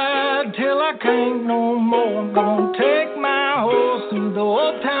ride till I can't no more. I'm gonna take my horse to the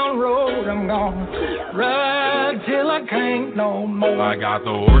old town road. I'm gonna ride till I can't no more. I got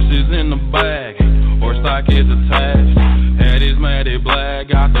the horses in the bag, horse stock is attached. Head is matted black,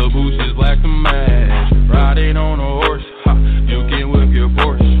 got the bushes black to match. Riding on a horse, you can whip your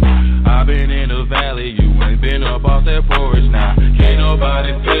Porsche. I've been in the valley, you ain't been up off that porch. Now, can't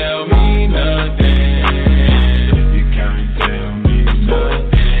nobody tell me nothing. You can't tell me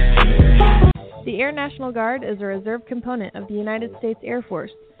nothing. The Air National Guard is a reserve component of the United States Air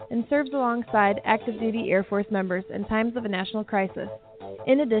Force and serves alongside active duty Air Force members in times of a national crisis.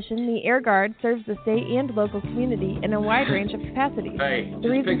 In addition, the Air Guard serves the state and local community in a wide range of capacities. The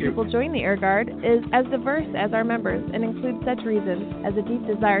reason people join the Air Guard is as diverse as our members and includes such reasons as a deep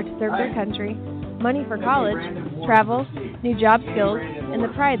desire to serve their country, money for college, travel, new job skills, and the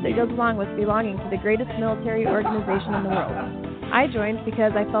pride that goes along with belonging to the greatest military organization in the world. I joined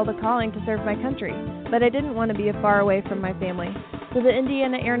because I felt a calling to serve my country, but I didn't want to be far away from my family, so the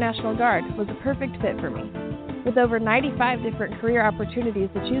Indiana Air National Guard was a perfect fit for me. With over 95 different career opportunities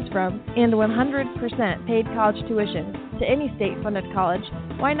to choose from and 100% paid college tuition to any state-funded college,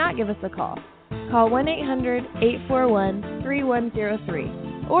 why not give us a call? Call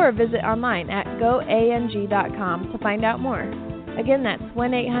 1-800-841-3103 or visit online at goang.com to find out more. Again, that's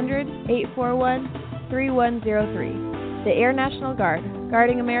 1-800-841-3103. The Air National Guard,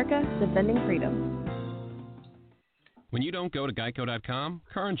 guarding America, defending freedom. When you don't go to Geico.com,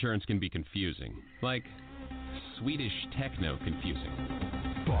 car insurance can be confusing. Like Swedish techno confusing.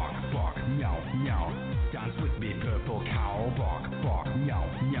 Bark, bark, meow, meow. Dance with me, purple cow. Bark, bark, meow,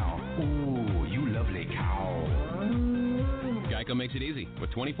 meow. Ooh, you lovely cow. Geico makes it easy.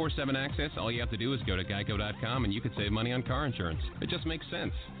 With 24/7 access, all you have to do is go to Geico.com and you could save money on car insurance. It just makes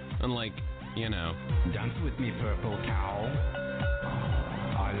sense. Unlike, Dance with me, purple cow.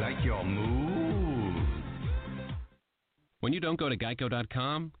 I like your moves. When you don't go to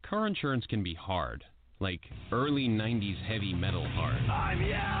Geico.com, car insurance can be hard. Like early 90s heavy metal hard. I'm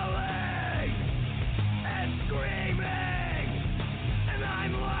yelling and screaming and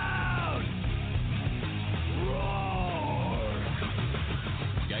I'm loud. Roar.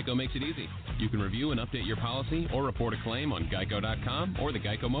 Geico makes it easy. You can review and update your policy or report a claim on Geico.com or the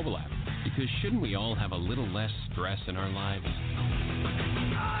Geico mobile app. Because shouldn't we all have a little less stress in our lives?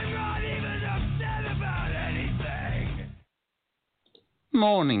 I'm not even upset about anything.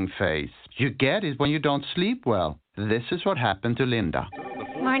 Morning face. You get it when you don't sleep well. This is what happened to Linda.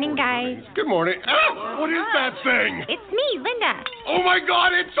 Morning, guys. Good morning. Ah, what is that thing? It's me, Linda. Oh my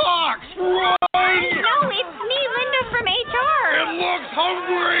God, it talks! Run! No, it's me, Linda from HR. It looks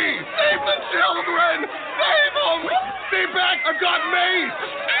hungry! Save the children! Save them! Stay back! I've got mace!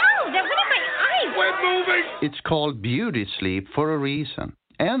 Ow, that went in my eyes. Quit moving! It's called beauty sleep for a reason.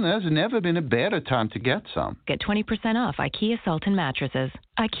 And there's never been a better time to get some. Get 20% off IKEA Sultan mattresses.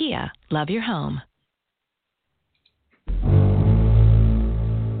 IKEA, love your home.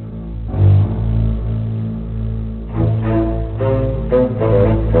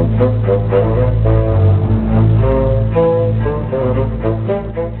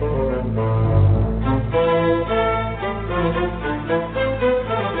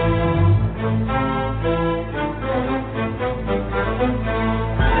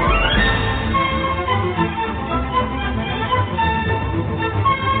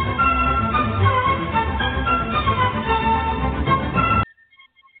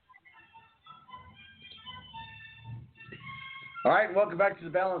 All right, welcome back to The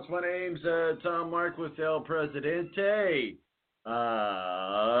Balance. My name's Tom Marquis, El Presidente.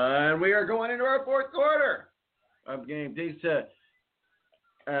 And we are going into our fourth quarter of game. Thanks to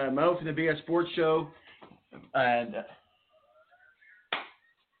Mo from the BS Sports Show. And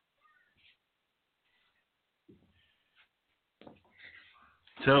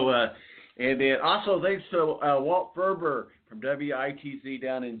and then also thanks to Walt Ferber from WITZ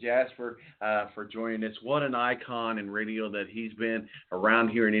down in Jasper for joining us. What an icon in radio that he's been around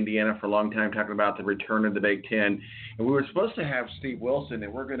here in Indiana for a long time, talking about the return of the Big 10. And we were supposed to have Steve Wilson,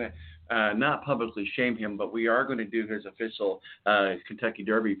 and we're going to not publicly shame him, but we are going to do his official Kentucky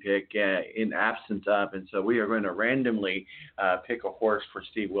Derby pick in absence of. And so we are going to randomly pick a horse for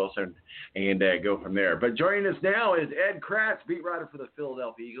Steve Wilson and go from there. But joining us now is Ed Kracz, beat writer for the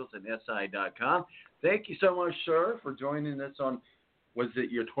Philadelphia Eagles and SI.com. Thank you so much, sir, for joining us on, was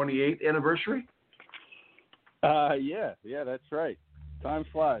it your 28th anniversary? Yeah, that's right. Time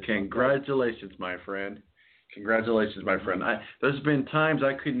flies. Congratulations, my friend. Congratulations, my friend. There's been times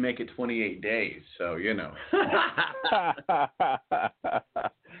I couldn't make it 28 days, so you know.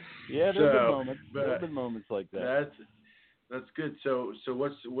 Yeah, there's been moments like that. That's good. So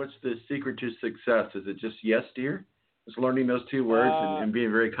what's the secret to success? Is it just yes, dear? Just learning those two words and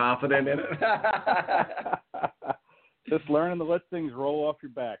being very confident in it? Just learning to let things roll off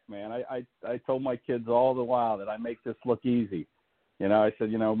your back, man. I told my kids all the while that I make this look easy. I said,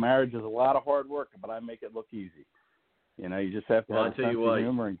 marriage is a lot of hard work, but I make it look easy. You just have to have a sense of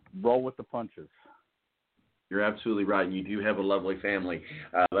humor and roll with the punches. You're absolutely right. You do have a lovely family,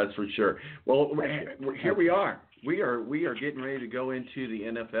 that's for sure. Well, here we are. We are getting ready to go into the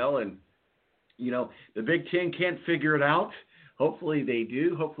NFL, and the Big 10 can't figure it out. Hopefully they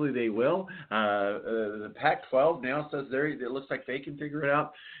do. Hopefully they will. The Pac-12 now says it looks like they can figure it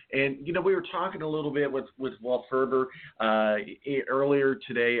out. And, we were talking a little bit with Walt Ferber earlier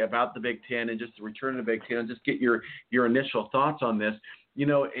today about the Big 10 and just the return of the Big 10 and just get your initial thoughts on this.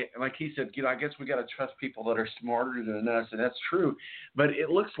 Like he said, I guess we got to trust people that are smarter than us, and that's true. But it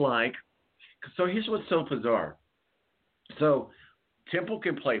looks like – so here's what's so bizarre. So Temple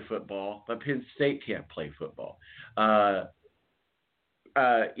can play football, but Penn State can't play football.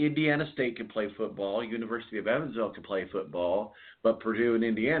 Indiana State can play football. University of Evansville can play football, but Purdue and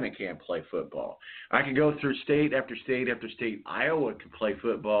Indiana can't play football. I can go through state after state after state. Iowa can play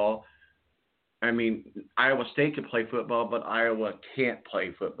football. I mean, Iowa State can play football, but Iowa can't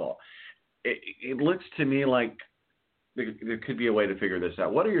play football. It looks to me like there could be a way to figure this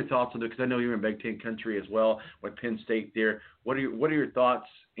out. What are your thoughts on it? Because I know you're in Big 10 country as well with Penn State there. What are your thoughts?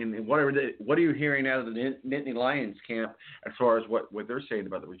 And what are you hearing out of the Nittany Lions camp as far as what they're saying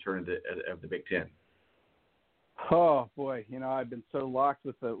about the return of the Big 10? Oh boy, I've been so locked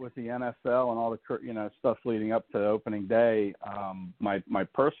with the NFL and all the stuff leading up to opening day. My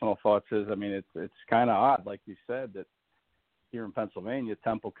personal thoughts is, it's kind of odd, like you said, that here in Pennsylvania,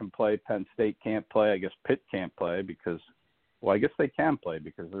 Temple can play, Penn State can't play. I guess Pitt can't play because, I guess they can play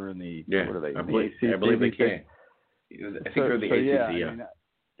because they're in the what are they? I believe they can. I think they're the ACC.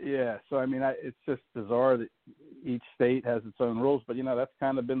 It's just bizarre that each state has its own rules, but that's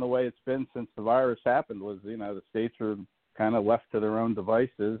kind of been the way it's been since the virus happened. Was the states are kind of left to their own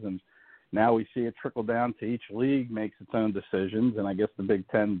devices, and now we see it trickle down to each league makes its own decisions. And I guess the Big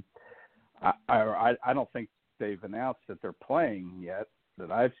Ten, I don't think they've announced that they're playing yet,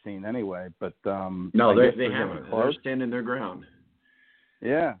 that I've seen anyway. But no, they haven't. They're standing their ground.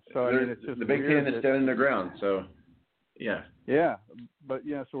 Yeah, so it's just the Big Ten is standing their ground. So, yeah. Yeah, but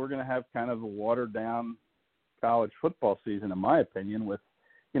so we're going to have kind of a watered down college football season, in my opinion, with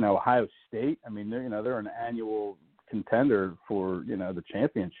Ohio State. I mean, they're an annual contender for the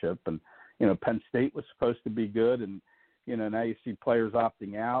championship, and Penn State was supposed to be good, and now you see players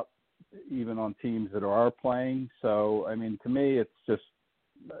opting out, even on teams that are playing. So, to me, it's just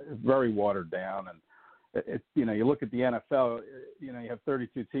very watered down. And, you look at the NFL, you have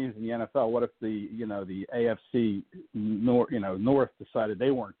 32 teams in the NFL. What if the AFC North decided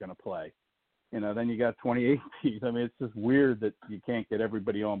they weren't going to play? Then you got 28 teams. It's just weird that you can't get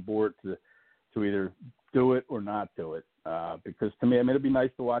everybody on board to either do it or not do it. Because to me, it'd be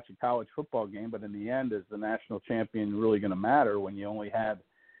nice to watch a college football game, but in the end, is the national champion really going to matter when you only had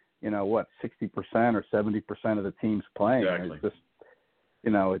 60% or 70% of the teams playing? Exactly. It's just,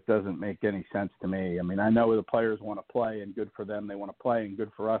 it doesn't make any sense to me. I know the players want to play, and good for them. They want to play, and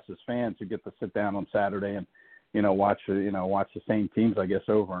good for us as fans who get to sit down on Saturday and, watch the same teams, I guess,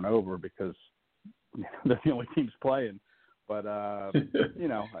 over and over because they're the only teams playing. But,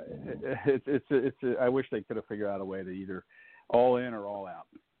 it's I wish they could have figured out a way to either all in or all out.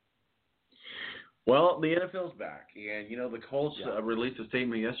 Well, the NFL's back, and the Colts released a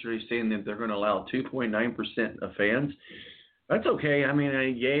statement yesterday saying that they're going to allow 2.9% of fans. That's okay.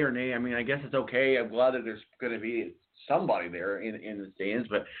 Yay or nay. I guess it's okay. I'm glad that there's going to be somebody there in the stands,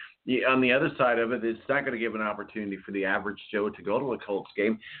 but on the other side of it, it's not going to give an opportunity for the average Joe to go to a Colts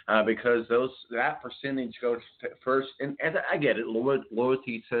game because that percentage goes first, and I get it.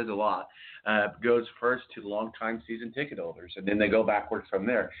 Loyalty says a lot. Goes first to long-time season ticket holders, and then they go backwards from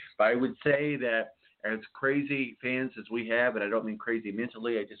there. But I would say that as crazy fans as we have, and I don't mean crazy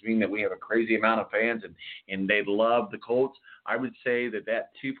mentally, I just mean that we have a crazy amount of fans, and they love the Colts. I would say that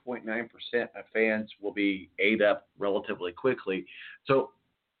 2.9% of fans will be ate up relatively quickly. So,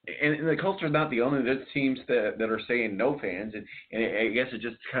 and the Colts are not the only teams that are saying no fans, and I guess it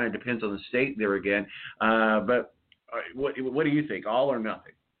just kind of depends on the state there again. But what do you think, all or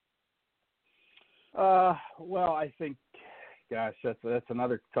nothing? Well, I think, gosh, that's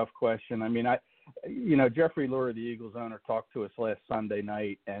another tough question. Jeffrey Lurie, the Eagles owner, talked to us last Sunday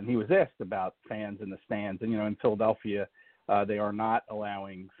night, and he was asked about fans in the stands. And, in Philadelphia, they are not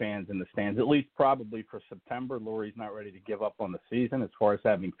allowing fans in the stands, at least probably for September. Lurie's not ready to give up on the season as far as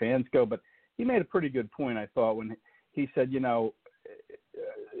having fans go. But he made a pretty good point, I thought, when he said,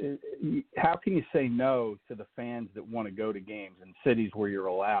 how can you say no to the fans that want to go to games in cities where you're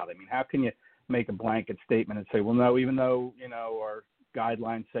allowed? How can you make a blanket statement and say, well, no, even though, our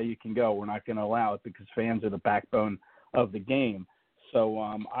guidelines say you can go, we're not going to allow it because fans are the backbone of the game. So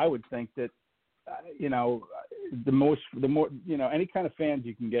I would think that, the more, any kind of fans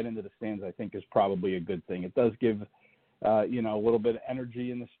you can get into the stands, I think is probably a good thing. It does give, a little bit of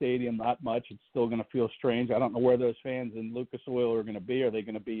energy in the stadium, not much. It's still going to feel strange. I don't know where those fans in Lucas Oil are going to be. Are they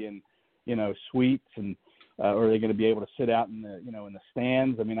going to be in, suites and, or are they going to be able to sit out in the, in the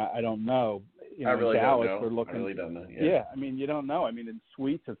stands? I don't know. I really Dallas, don't know. We're looking, I really don't know. Yeah, you don't know. In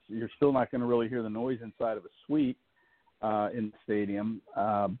suites, you're still not going to really hear the noise inside of a suite in the stadium.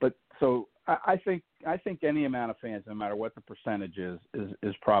 But so I think any amount of fans, no matter what the percentage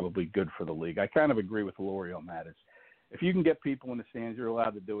is probably good for the league. I kind of agree with Lurie on that. If you can get people in the stands, you're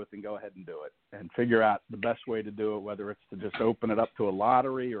allowed to do it, then go ahead and do it, and figure out the best way to do it, whether it's to just open it up to a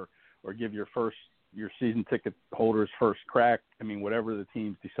lottery or give your first your season ticket holders first crack. I mean, whatever the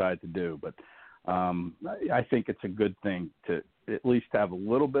teams decide to do. But I think it's a good thing to at least have a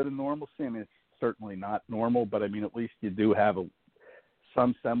little bit of normalcy. I mean, it's certainly not normal, but I mean, at least you do have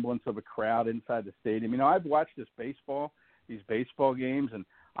some semblance of a crowd inside the stadium. You know, I've watched these baseball games, and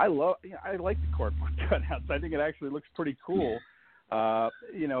I like the cardboard cutouts. I think it actually looks pretty cool.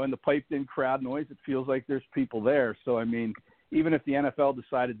 You know, and the piped-in crowd noise, it feels like there's people there. So, I mean, even if the NFL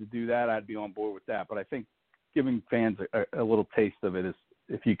decided to do that, I'd be on board with that. But I think giving fans a little taste of it is,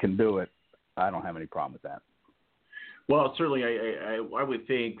 if you can do it, I don't have any problem with that. Well, certainly, I would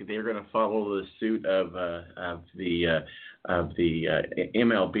think they're going to follow the suit of the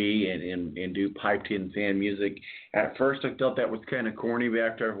MLB and do piped-in fan music. At first, I thought that was kind of corny, but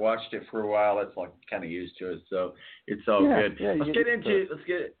after I've watched it for a while, it's like kind of used to it. So it's all good. Yeah, Let's get into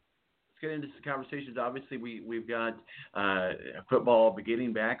some conversations. Obviously, we've got football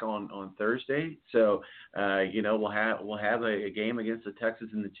beginning back on Thursday, so you know, we'll have a game against the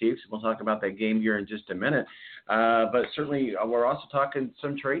Texans and the Chiefs. We'll talk about that game here in just a minute. But certainly, we're also talking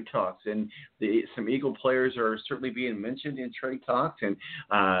some trade talks, and some Eagle players are certainly being mentioned in trade talks, and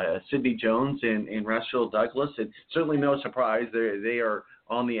Sidney Jones and Rachel Douglas, and certainly no surprise, they are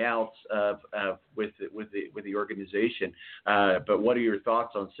on the outs with the organization. But what are your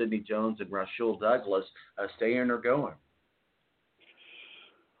thoughts on Sidney Jones and Rachel Douglas staying or going?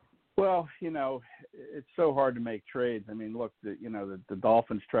 Well, you know, it's so hard to make trades. I mean, look, the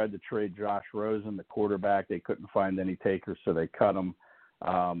Dolphins tried to trade Josh Rosen, the quarterback. They couldn't find any takers, so they cut him.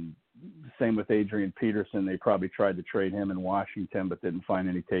 Same with Adrian Peterson. They probably tried to trade him in Washington, but didn't find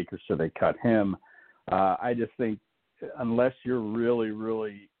any takers, so they cut him. I just think, unless you're really,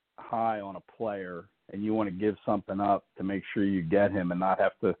 really high on a player and you want to give something up to make sure you get him and not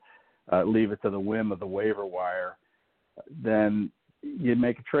have to leave it to the whim of the waiver wire, then you'd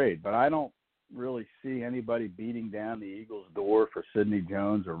make a trade. But I don't really see anybody beating down the Eagles' door for Sidney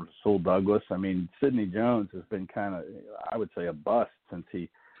Jones or Rasul Douglas. I mean, Sidney Jones has been kind of, I would say, a bust since he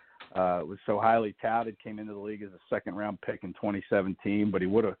was so highly touted, came into the league as a second-round pick in 2017, but he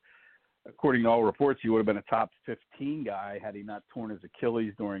would have, according to all reports, he would have been a top 15 guy had he not torn his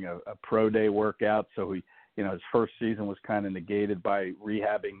Achilles during a pro day workout. So he, you know, his first season was kind of negated by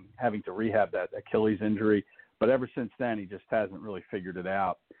having to rehab that Achilles injury. But ever since then, he just hasn't really figured it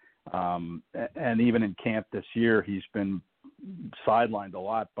out. And even in camp this year, he's been sidelined a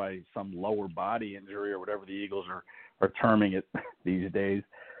lot by some lower body injury or whatever the Eagles are terming it these days.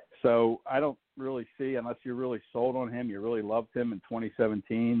 So I don't really see, unless you're really sold on him, you really loved him in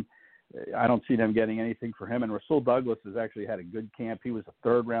 2017, I don't see them getting anything for him. And Rasul Douglas has actually had a good camp. He was a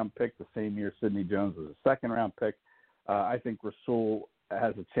third-round pick the same year Sidney Jones was a second-round pick. I think Rasul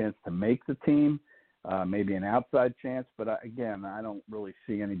has a chance to make the team, maybe an outside chance. But, again, I don't really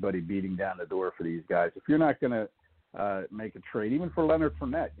see anybody beating down the door for these guys. If you're not going to make a trade, even for Leonard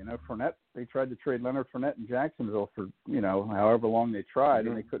Fournette, you know, they tried to trade Leonard Fournette in Jacksonville for, you know, however long they tried,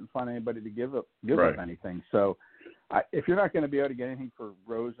 and they couldn't find anybody to give up anything. So, if you're not going to be able to get anything for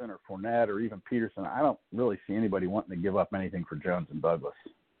Rosen or Fournette or even Peterson, I don't really see anybody wanting to give up anything for Jones and Douglas.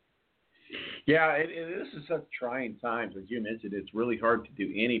 Yeah, this is such trying times. As you mentioned, it's really hard to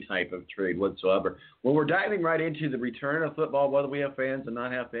do any type of trade whatsoever. Well, we're diving right into the return of football. Whether we have fans or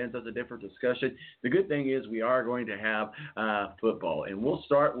not have fans, that's a different discussion. The good thing is we are going to have football. And we'll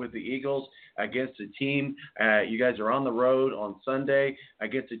start with the Eagles against a team. You guys are on the road on Sunday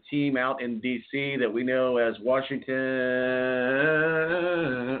against a team out in D.C. that we know as Washington.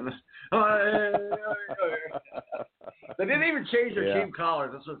 They didn't even change their team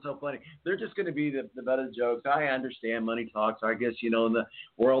collars. That's what's so funny. They're just going to be the better jokes. I understand money talks. I guess, you know, in the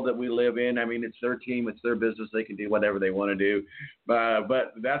world that we live in, I mean, it's their team. It's their business. They can do whatever they want to do.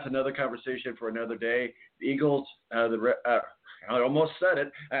 But that's another conversation for another day. The Eagles, I almost said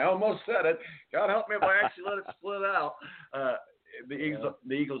it. God help me if I actually let it split out. The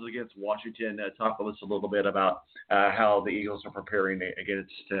Eagles against Washington. Talk with us a little bit about how the Eagles are preparing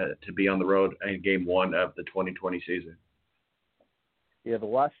against to be on the road in Game 1 of the 2020 season. Yeah, the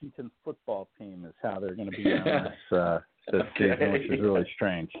Washington football team is how they're going to be on this season, which is really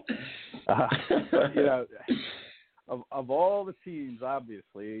strange. You know, of all the teams,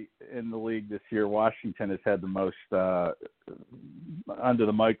 obviously, in the league this year, Washington has had the most under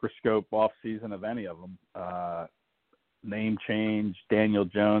the microscope off season of any of them. Name change, Daniel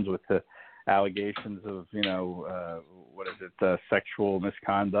Jones with the allegations of, you know, sexual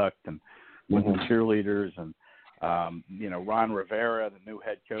misconduct and with the cheerleaders, and you know, Ron Rivera, the new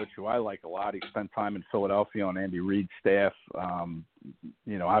head coach, who I like a lot. He spent time in Philadelphia on Andy Reid's staff.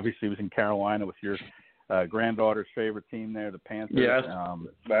 You know, obviously he was in Carolina with your granddaughter's favorite team there, the Panthers. Yes,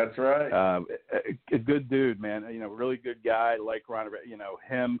 that's right. A good dude, man. Really good guy. Like Ron,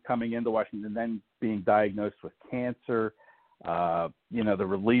 him coming into Washington and then being diagnosed with cancer. The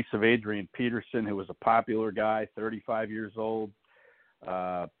release of Adrian Peterson, who was a popular guy, 35 years old,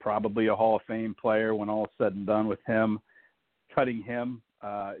 probably a Hall of Fame player when all is said and done with him, cutting him.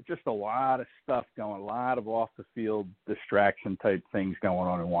 Just a lot of stuff going, a lot of off-the-field distraction type things going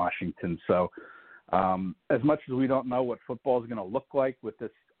on in Washington. So as much as we don't know what football is going to look like with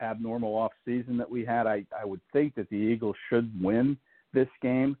this abnormal off-season that we had, I would think that the Eagles should win this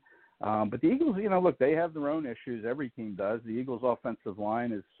game. But the Eagles, look, they have their own issues. Every team does. The Eagles' offensive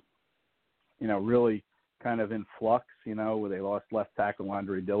line is, really kind of in flux, where they lost left tackle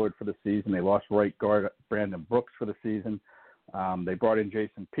Andre Dillard for the season. They lost right guard Brandon Brooks for the season. They brought in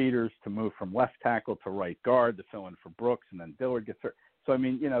Jason Peters to move from left tackle to right guard to fill in for Brooks, and then Dillard gets hurt. So,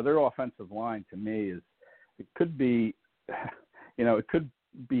 their offensive line to me could be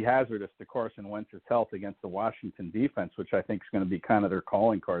hazardous to Carson Wentz's health against the Washington defense, which I think is going to be kind of their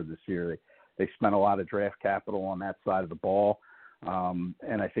calling card this year. They spent a lot of draft capital on that side of the ball,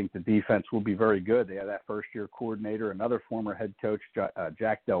 and I think the defense will be very good. They have that first-year coordinator, another former head coach,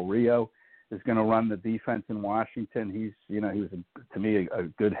 Jack Del Rio, is going to run the defense in Washington. He was to me a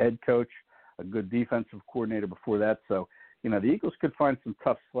good head coach, a good defensive coordinator before that. So, the Eagles could find some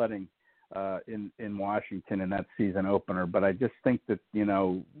tough sledding in Washington in that season opener. But I just think that,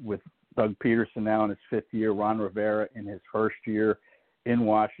 with Doug Peterson now in his fifth year, Ron Rivera in his first year in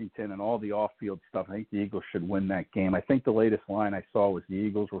Washington, and all the off-field stuff, I think the Eagles should win that game. I think the latest line I saw was the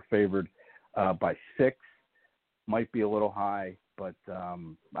Eagles were favored by 6. Might be a little high, but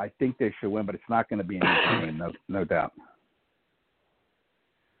I think they should win. But it's not going to be an easy game, no doubt.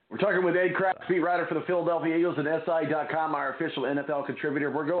 We're talking with Ed Kracz, beat writer for the Philadelphia Eagles and SI.com, our official NFL contributor.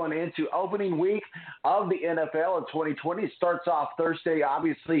 We're going into opening week of the NFL in 2020. It starts off Thursday.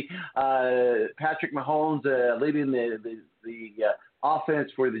 Obviously, Patrick Mahomes leading the offense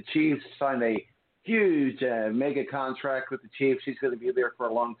for the Chiefs, signed a huge mega contract with the Chiefs. He's going to be there for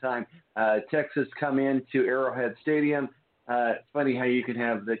a long time. Texas come into Arrowhead Stadium. It's funny how you can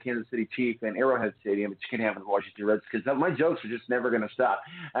have the Kansas City Chiefs and Arrowhead Stadium, but you can't have the Washington Redskins. My jokes are just never going to stop.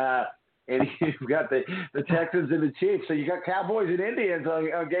 And you've got the Texans and the Chiefs. So you got Cowboys and Indians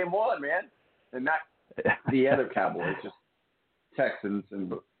on game one, man. And not the other Cowboys, just Texans.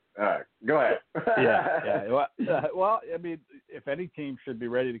 And go ahead. Yeah. Well, if any team should be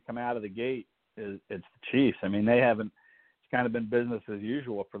ready to come out of the gate, it's the Chiefs. They haven't. It's kind of been business as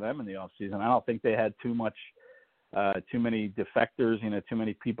usual for them in the offseason. I don't think they had too many defectors, too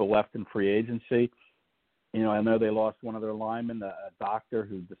many people left in free agency. I know they lost one of their linemen, a doctor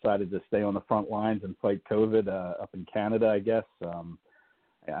who decided to stay on the front lines and fight COVID up in Canada, I guess.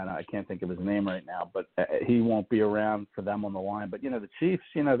 I can't think of his name right now, but he won't be around for them on the line. But, the Chiefs,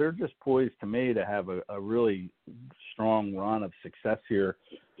 they're just poised to me to have a really strong run of success here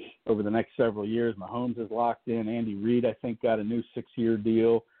over the next several years. Mahomes is locked in. Andy Reid, I think, got a new 6-year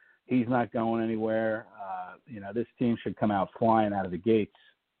deal. He's not going anywhere. This team should come out flying out of the gates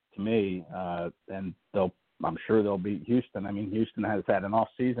to me, and I'm sure they'll beat Houston. Houston has had an off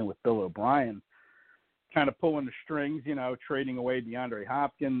season with Bill O'Brien kind of pulling the strings, trading away DeAndre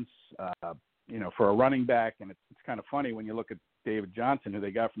Hopkins, for a running back. And it's kind of funny when you look at David Johnson, who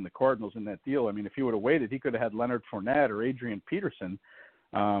they got from the Cardinals in that deal. If he would have waited, he could have had Leonard Fournette or Adrian Peterson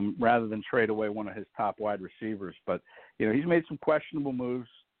rather than trade away one of his top wide receivers. But, he's made some questionable moves,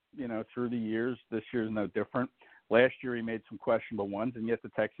 through the years. This year is no different. Last year he made some questionable ones, and yet the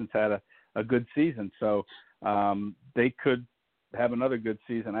Texans had a good season. So they could have another good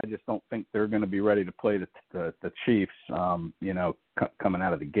season. I just don't think they're going to be ready to play the Chiefs, coming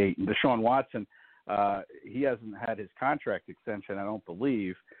out of the gate. And Deshaun Watson, he hasn't had his contract extension, I don't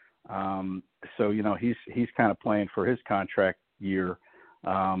believe. So, he's kind of playing for his contract year.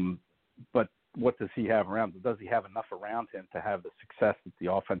 But what does he have around him? Does he have enough around him to have the success that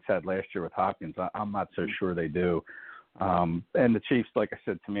the offense had last year with Hopkins? I'm not so sure they do. And the Chiefs, like I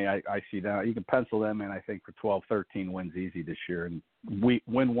said, to me, I see that. You can pencil them in, I think, for 12, 13 wins easy this year. And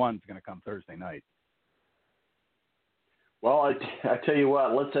win one's going to come Thursday night. Well, I tell you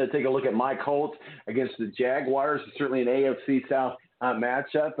what, let's take a look at my Colts against the Jaguars. It's certainly an AFC South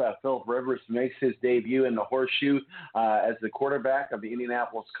matchup. Philip Rivers makes his debut in the horseshoe as the quarterback of the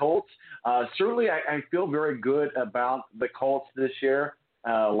Indianapolis Colts. Certainly, I feel very good about the Colts this year.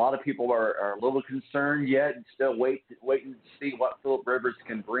 A lot of people are a little concerned yet and still waiting to see what Philip Rivers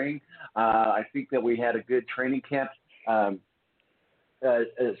can bring. I think that we had a good training camp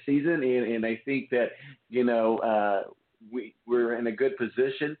season, and I think that, we're in a good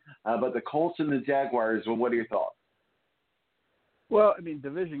position. But the Colts and the Jaguars, well, what are your thoughts? Well, I mean,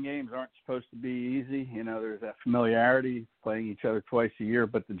 division games aren't supposed to be easy. You know, there's that familiarity, playing each other twice a year,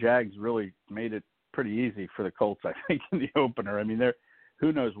 but the Jags really made it pretty easy for the Colts, I think, in the opener. I mean,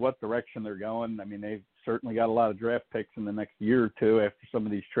 who knows what direction they're going. I mean, they've certainly got a lot of draft picks in the next year or two after some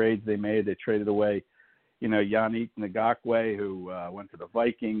of these trades they made. They traded away, you know, Yannick Ngakoue, who went to the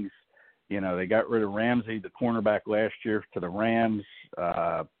Vikings. You know, they got rid of Ramsey, the cornerback, last year to the Rams.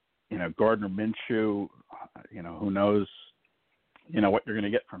 You know, Gardner Minshew, you know, who knows, you know, what you're going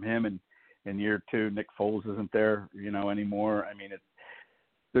to get from him in year two. Nick Foles isn't there, you know, anymore. I mean,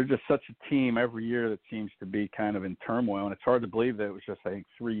 they're just such a team every year that seems to be kind of in turmoil. And it's hard to believe that it was just, I think,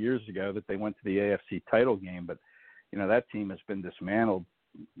 3 years ago that they went to the AFC title game. But, you know, that team has been dismantled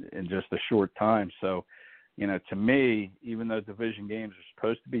in just a short time. So, you know, to me, even though division games are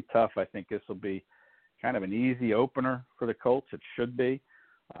supposed to be tough, I think this will be kind of an easy opener for the Colts. It should be.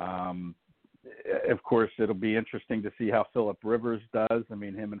 Of course, it'll be interesting to see how Phillip Rivers does. I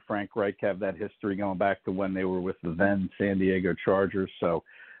mean, him and Frank Reich have that history going back to when they were with the then San Diego Chargers. So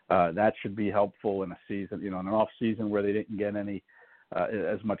that should be helpful in a season, you know, in an off season where they didn't get any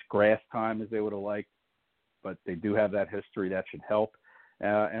as much grass time as they would have liked. But they do have that history. That should help.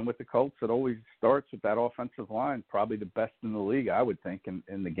 And with the Colts, it always starts with that offensive line, probably the best in the league, I would think,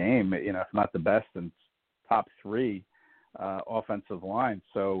 in the game. You know, if not the best, then top three offensive line.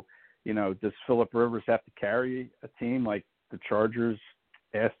 So, you know, does Phillip Rivers have to carry a team like the Chargers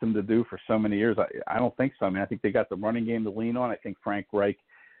asked him to do for so many years? I don't think so. I mean, I think they got the running game to lean on. I think Frank Reich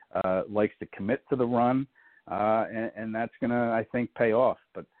likes to commit to the run, and that's going to, I think, pay off.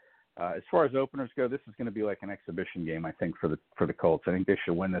 But as far as openers go, this is going to be like an exhibition game, I think, for the Colts. I think they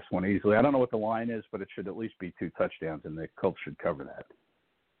should win this one easily. I don't know what the line is, but it should at least be 2 touchdowns, and the Colts should cover that.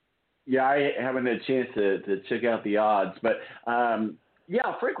 Yeah, I haven't had a chance to check out the odds, but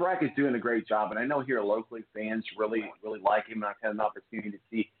yeah, Frank Reich is doing a great job, and I know here locally fans really like him. I've had an opportunity to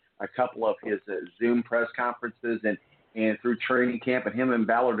see a couple of his Zoom press conferences and through training camp, and him and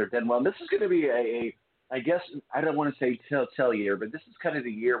Ballard are dead well. And this is going to be I guess, I don't want to say tell year, but this is kind of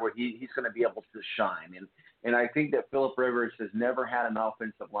the year where he's going to be able to shine. And I think that Phillip Rivers has never had an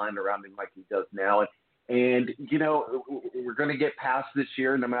offensive line around him like he does now. And you know, we're going to get past this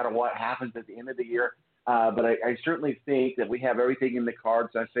year no matter what happens at the end of the year. But I certainly think that we have everything in the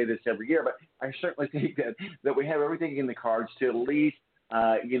cards. I say this every year, but I certainly think that we have everything in the cards to at least,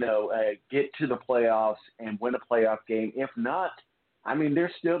 get to the playoffs and win a playoff game. If not, I mean,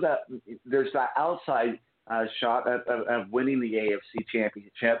 there's that outside shot of winning the AFC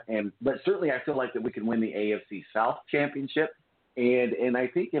championship. But certainly I feel like that we can win the AFC South championship. And I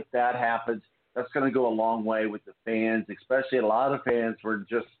think if that happens, that's going to go a long way with the fans, especially a lot of fans were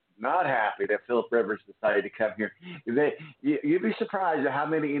just not happy that Phillip Rivers decided to come here. You'd be surprised at how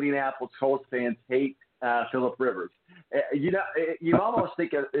many Indianapolis Colts fans hate Phillip Rivers. You know, you almost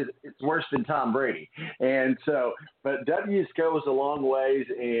think it's worse than Tom Brady. And so, but W's goes a long ways,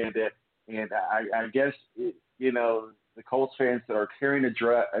 and I guess, you know, the Colts fans that are carrying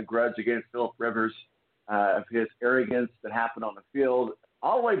a grudge against Phillip Rivers of his arrogance that happened on the field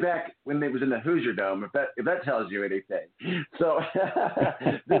all the way back when it was in the Hoosier Dome, if that tells you anything. So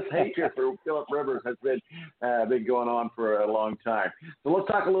this hatred for Phillip Rivers has been going on for a long time. So let's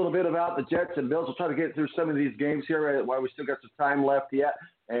talk a little bit about the Jets and Bills. We'll try to get through some of these games here while we still got some time left yet.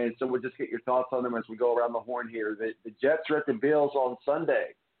 And so we'll just get your thoughts on them as we go around the horn here. The Jets are at the Bills on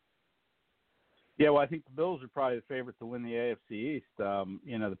Sunday. Yeah, well, I think the Bills are probably the favorite to win the AFC East.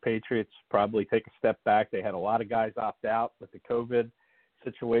 You know, the Patriots probably take a step back. They had a lot of guys opt out with the COVID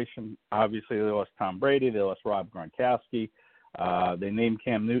situation. Obviously, they lost Tom Brady. They lost Rob Gronkowski. They named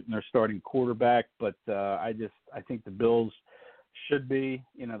Cam Newton their starting quarterback. But I think the Bills should be,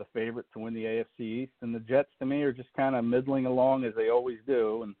 you know, the favorite to win the AFC East. And the Jets, to me, are just kind of middling along as they always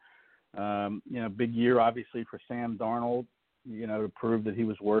do. And, you know, big year, obviously, for Sam Darnold, you know, to prove that he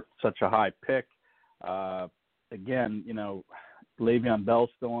was worth such a high pick. Again, you know, Le'Veon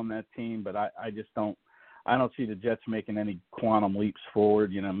Bell's still on that team, but I don't see the Jets making any quantum leaps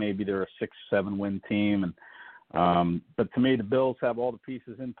forward. You know, maybe they're a 6-7 win team, and but to me, the Bills have all the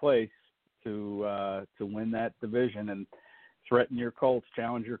pieces in place to win that division and threaten your Colts,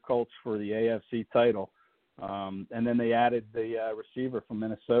 challenge your Colts for the AFC title. And then they added the receiver from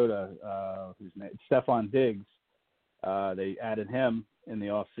Minnesota, whose name Stephon Diggs. They added him in the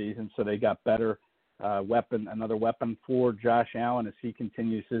offseason, so they got better another weapon for Josh Allen as he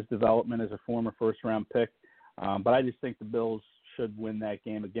continues his development as a former first-round pick. But I just think the Bills should win that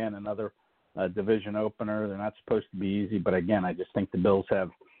game again, another division opener. They're not supposed to be easy, but again, I just think the Bills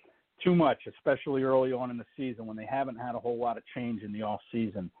have too much, especially early on in the season when they haven't had a whole lot of change in the off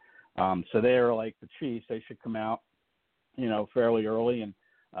season. So they're like the Chiefs; they should come out, fairly early and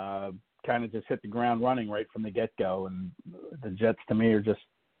kind of just hit the ground running right from the get-go. And the Jets, to me,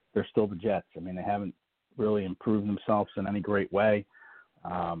 they're still the Jets. I mean, they haven't really improved themselves in any great way.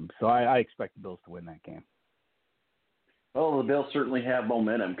 So I expect the Bills to win that game. Well, the Bills certainly have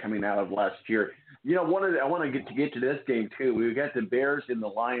momentum coming out of last year. I want to get to this game too. We've got the Bears and the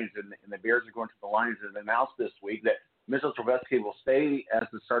Lions, and the Bears are going to the Lions and announced this week that Mitchell Trubisky will stay as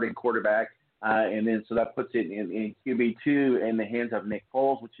the starting quarterback, and then so that puts it in QB2 in the hands of Nick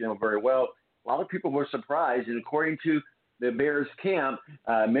Foles, which you know very well. A lot of people were surprised, and according to the Bears camp,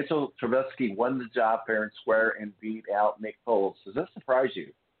 Mitchell Trubisky won the job fair and square and beat out Nick Foles. Does that surprise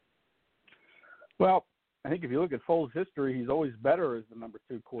you? Well, I think if you look at Foles' history, he's always better as the number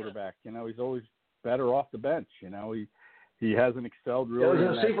 2 quarterback. He's always better off the bench. He hasn't excelled really. There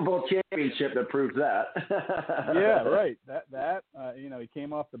was a Super Bowl championship that proves that. Yeah, right. He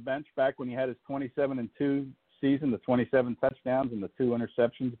came off the bench back when he had his 27-2 season, the 27 touchdowns and the 2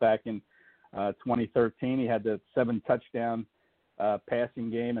 interceptions back in 2013. He had the 7-touchdown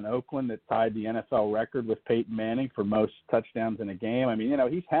passing game in Oakland that tied the NFL record with Peyton Manning for most touchdowns in a game. I mean,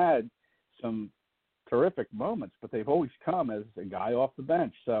 he's had some terrific moments, but they've always come as a guy off the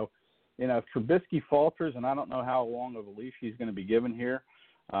bench. So, if Trubisky falters, and I don't know how long of a leash he's going to be given here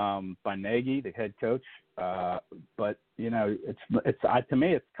by Nagy, the head coach, but to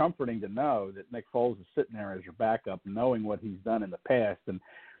me it's comforting to know that Nick Foles is sitting there as your backup, knowing what he's done in the past. And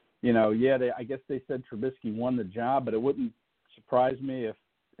I guess they said Trubisky won the job, but it wouldn't surprise me if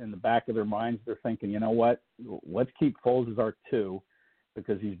in the back of their minds they're thinking, you know what, let's keep Foles as our 2.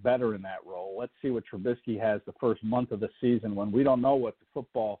 Because he's better in that role. Let's see what Trubisky has the first month of the season when we don't know what the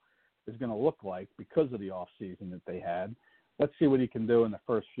football is going to look like because of the off season that they had. Let's see what he can do in the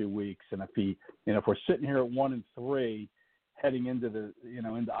first few weeks. And if we're sitting here at 1-3, heading into then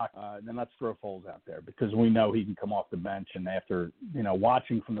let's throw Foles out there because we know he can come off the bench and after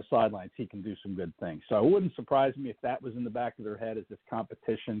watching from the sidelines he can do some good things. So it wouldn't surprise me if that was in the back of their head as this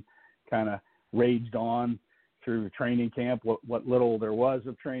competition kind of raged on through training camp, what little there was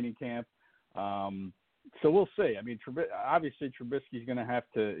of training camp. So we'll see. I mean, obviously Trubisky's going to have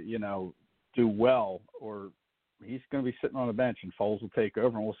to, do well or he's going to be sitting on the bench and Foles will take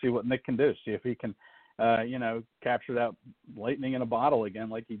over and we'll see what Nick can do. See if he can, capture that lightning in a bottle again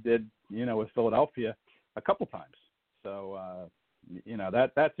like he did, with Philadelphia a couple times. So,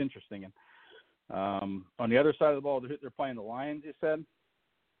 that's interesting. And on the other side of the ball, they're playing the Lions, you said?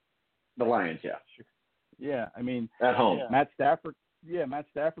 The Lions, yeah. Yeah, I mean, at home. Matt Stafford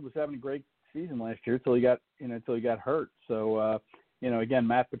was having a great season last year until he got hurt. So, again,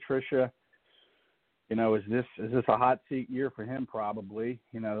 Matt Patricia, is this a hot seat year for him? Probably.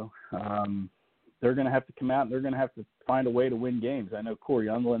 They're going to have to come out and they're going to have to find a way to win games. I know Corey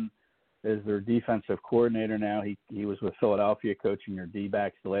Youngland is their defensive coordinator now. He was with Philadelphia coaching their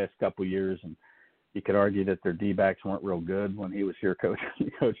D-backs the last couple of years, and you could argue that their D-backs weren't real good when he was here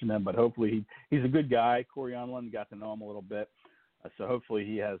coaching them, but hopefully he's a good guy. Corey Youngland, got to know him a little bit, so hopefully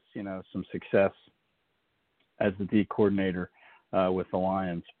he has some success as the D coordinator with the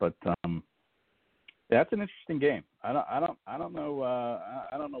Lions. But that's an interesting game. I don't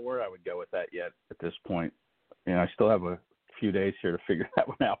know where I would go with that yet at this point. I still have a few days here to figure that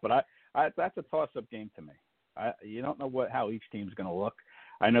one out, but that's a toss-up game to me. You don't know how each team's going to look.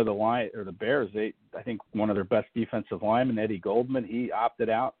 I know the Bears. I think one of their best defensive linemen, Eddie Goldman, he opted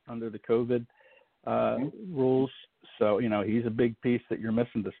out under the COVID rules. So he's a big piece that you're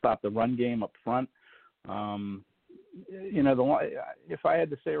missing to stop the run game up front. If I had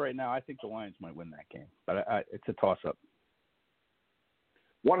to say right now, I think the Lions might win that game, but it's a toss-up.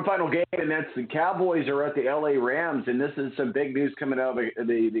 One final game, and that's the Cowboys are at the LA Rams, and this is some big news coming out of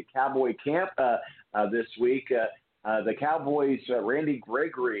the Cowboy camp this week. The Cowboys' Randy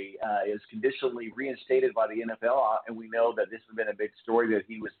Gregory is conditionally reinstated by the NFL, and we know that this has been a big story that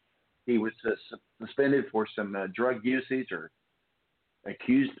he was suspended for some drug usage or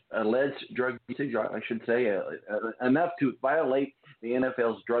alleged drug usage, I should say, enough to violate the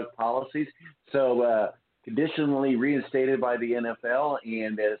NFL's drug policies. So conditionally reinstated by the NFL,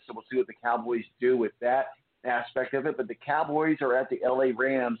 and so we'll see what the Cowboys do with that aspect of it. But the Cowboys are at the LA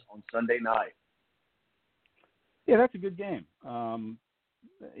Rams on Sunday night. Yeah, that's a good game.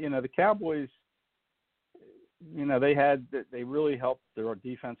 The Cowboys, they really helped their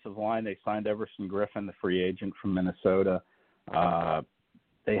defensive line. They signed Everson Griffin, the free agent from Minnesota.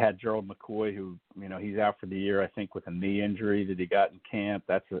 They had Gerald McCoy, who, he's out for the year, I think, with a knee injury that he got in camp.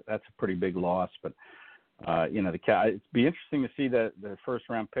 That's a pretty big loss. But It'd be interesting to see the first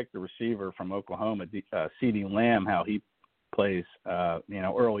round pick, the receiver from Oklahoma, C.D. Lamb, how he plays,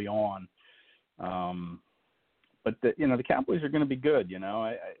 early on. But the Cowboys are going to be good.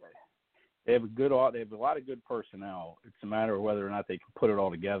 They have they have a lot of good personnel. It's a matter of whether or not they can put it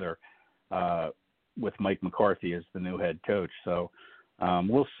all together with Mike McCarthy as the new head coach. So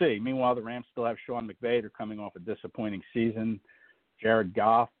we'll see. Meanwhile, the Rams still have Sean McVay. They're coming off a disappointing season. Jared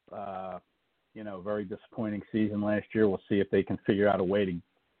Goff, very disappointing season last year. We'll see if they can figure out a way to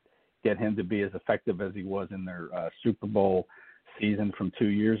get him to be as effective as he was in their Super Bowl season from 2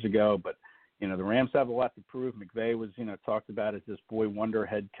 years ago. But, the Rams have a lot to prove. McVay was, talked about as this boy wonder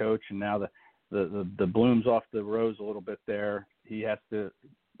head coach, and now the bloom's off the rose a little bit there. He has to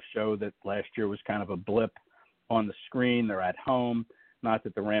show that last year was kind of a blip on the screen. They're at home. Not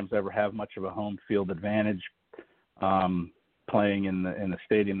that the Rams ever have much of a home field advantage playing in the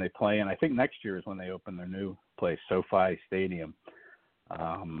stadium they play in. I think next year is when they open their new place, SoFi Stadium.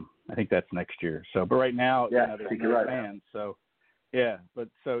 I think that's next year. So, but right now, there's no fans. So,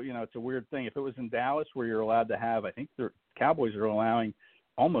 it's a weird thing. If it was in Dallas where you're allowed to have, I think the Cowboys are allowing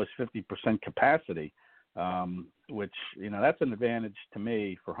almost 50% capacity, which, that's an advantage to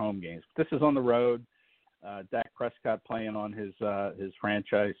me for home games. But this is on the road. Dak Prescott playing on his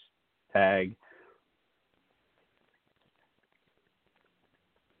franchise tag.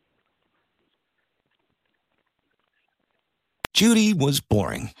 Judy was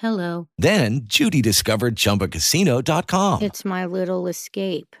boring. Hello. Then Judy discovered ChumbaCasino.com. It's my little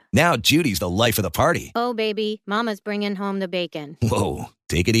escape. Now Judy's the life of the party. Oh, baby, mama's bringing home the bacon. Whoa,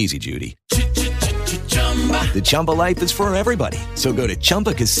 take it easy, Judy. The Chumba life is for everybody. So go to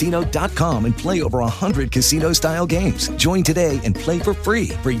ChumbaCasino.com and play over 100 casino-style games. Join today and play for free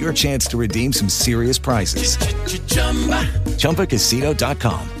for your chance to redeem some serious prizes.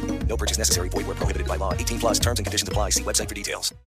 ChumbaCasino.com. No purchase necessary. Void where prohibited by law. 18+ terms and conditions apply. See website for details.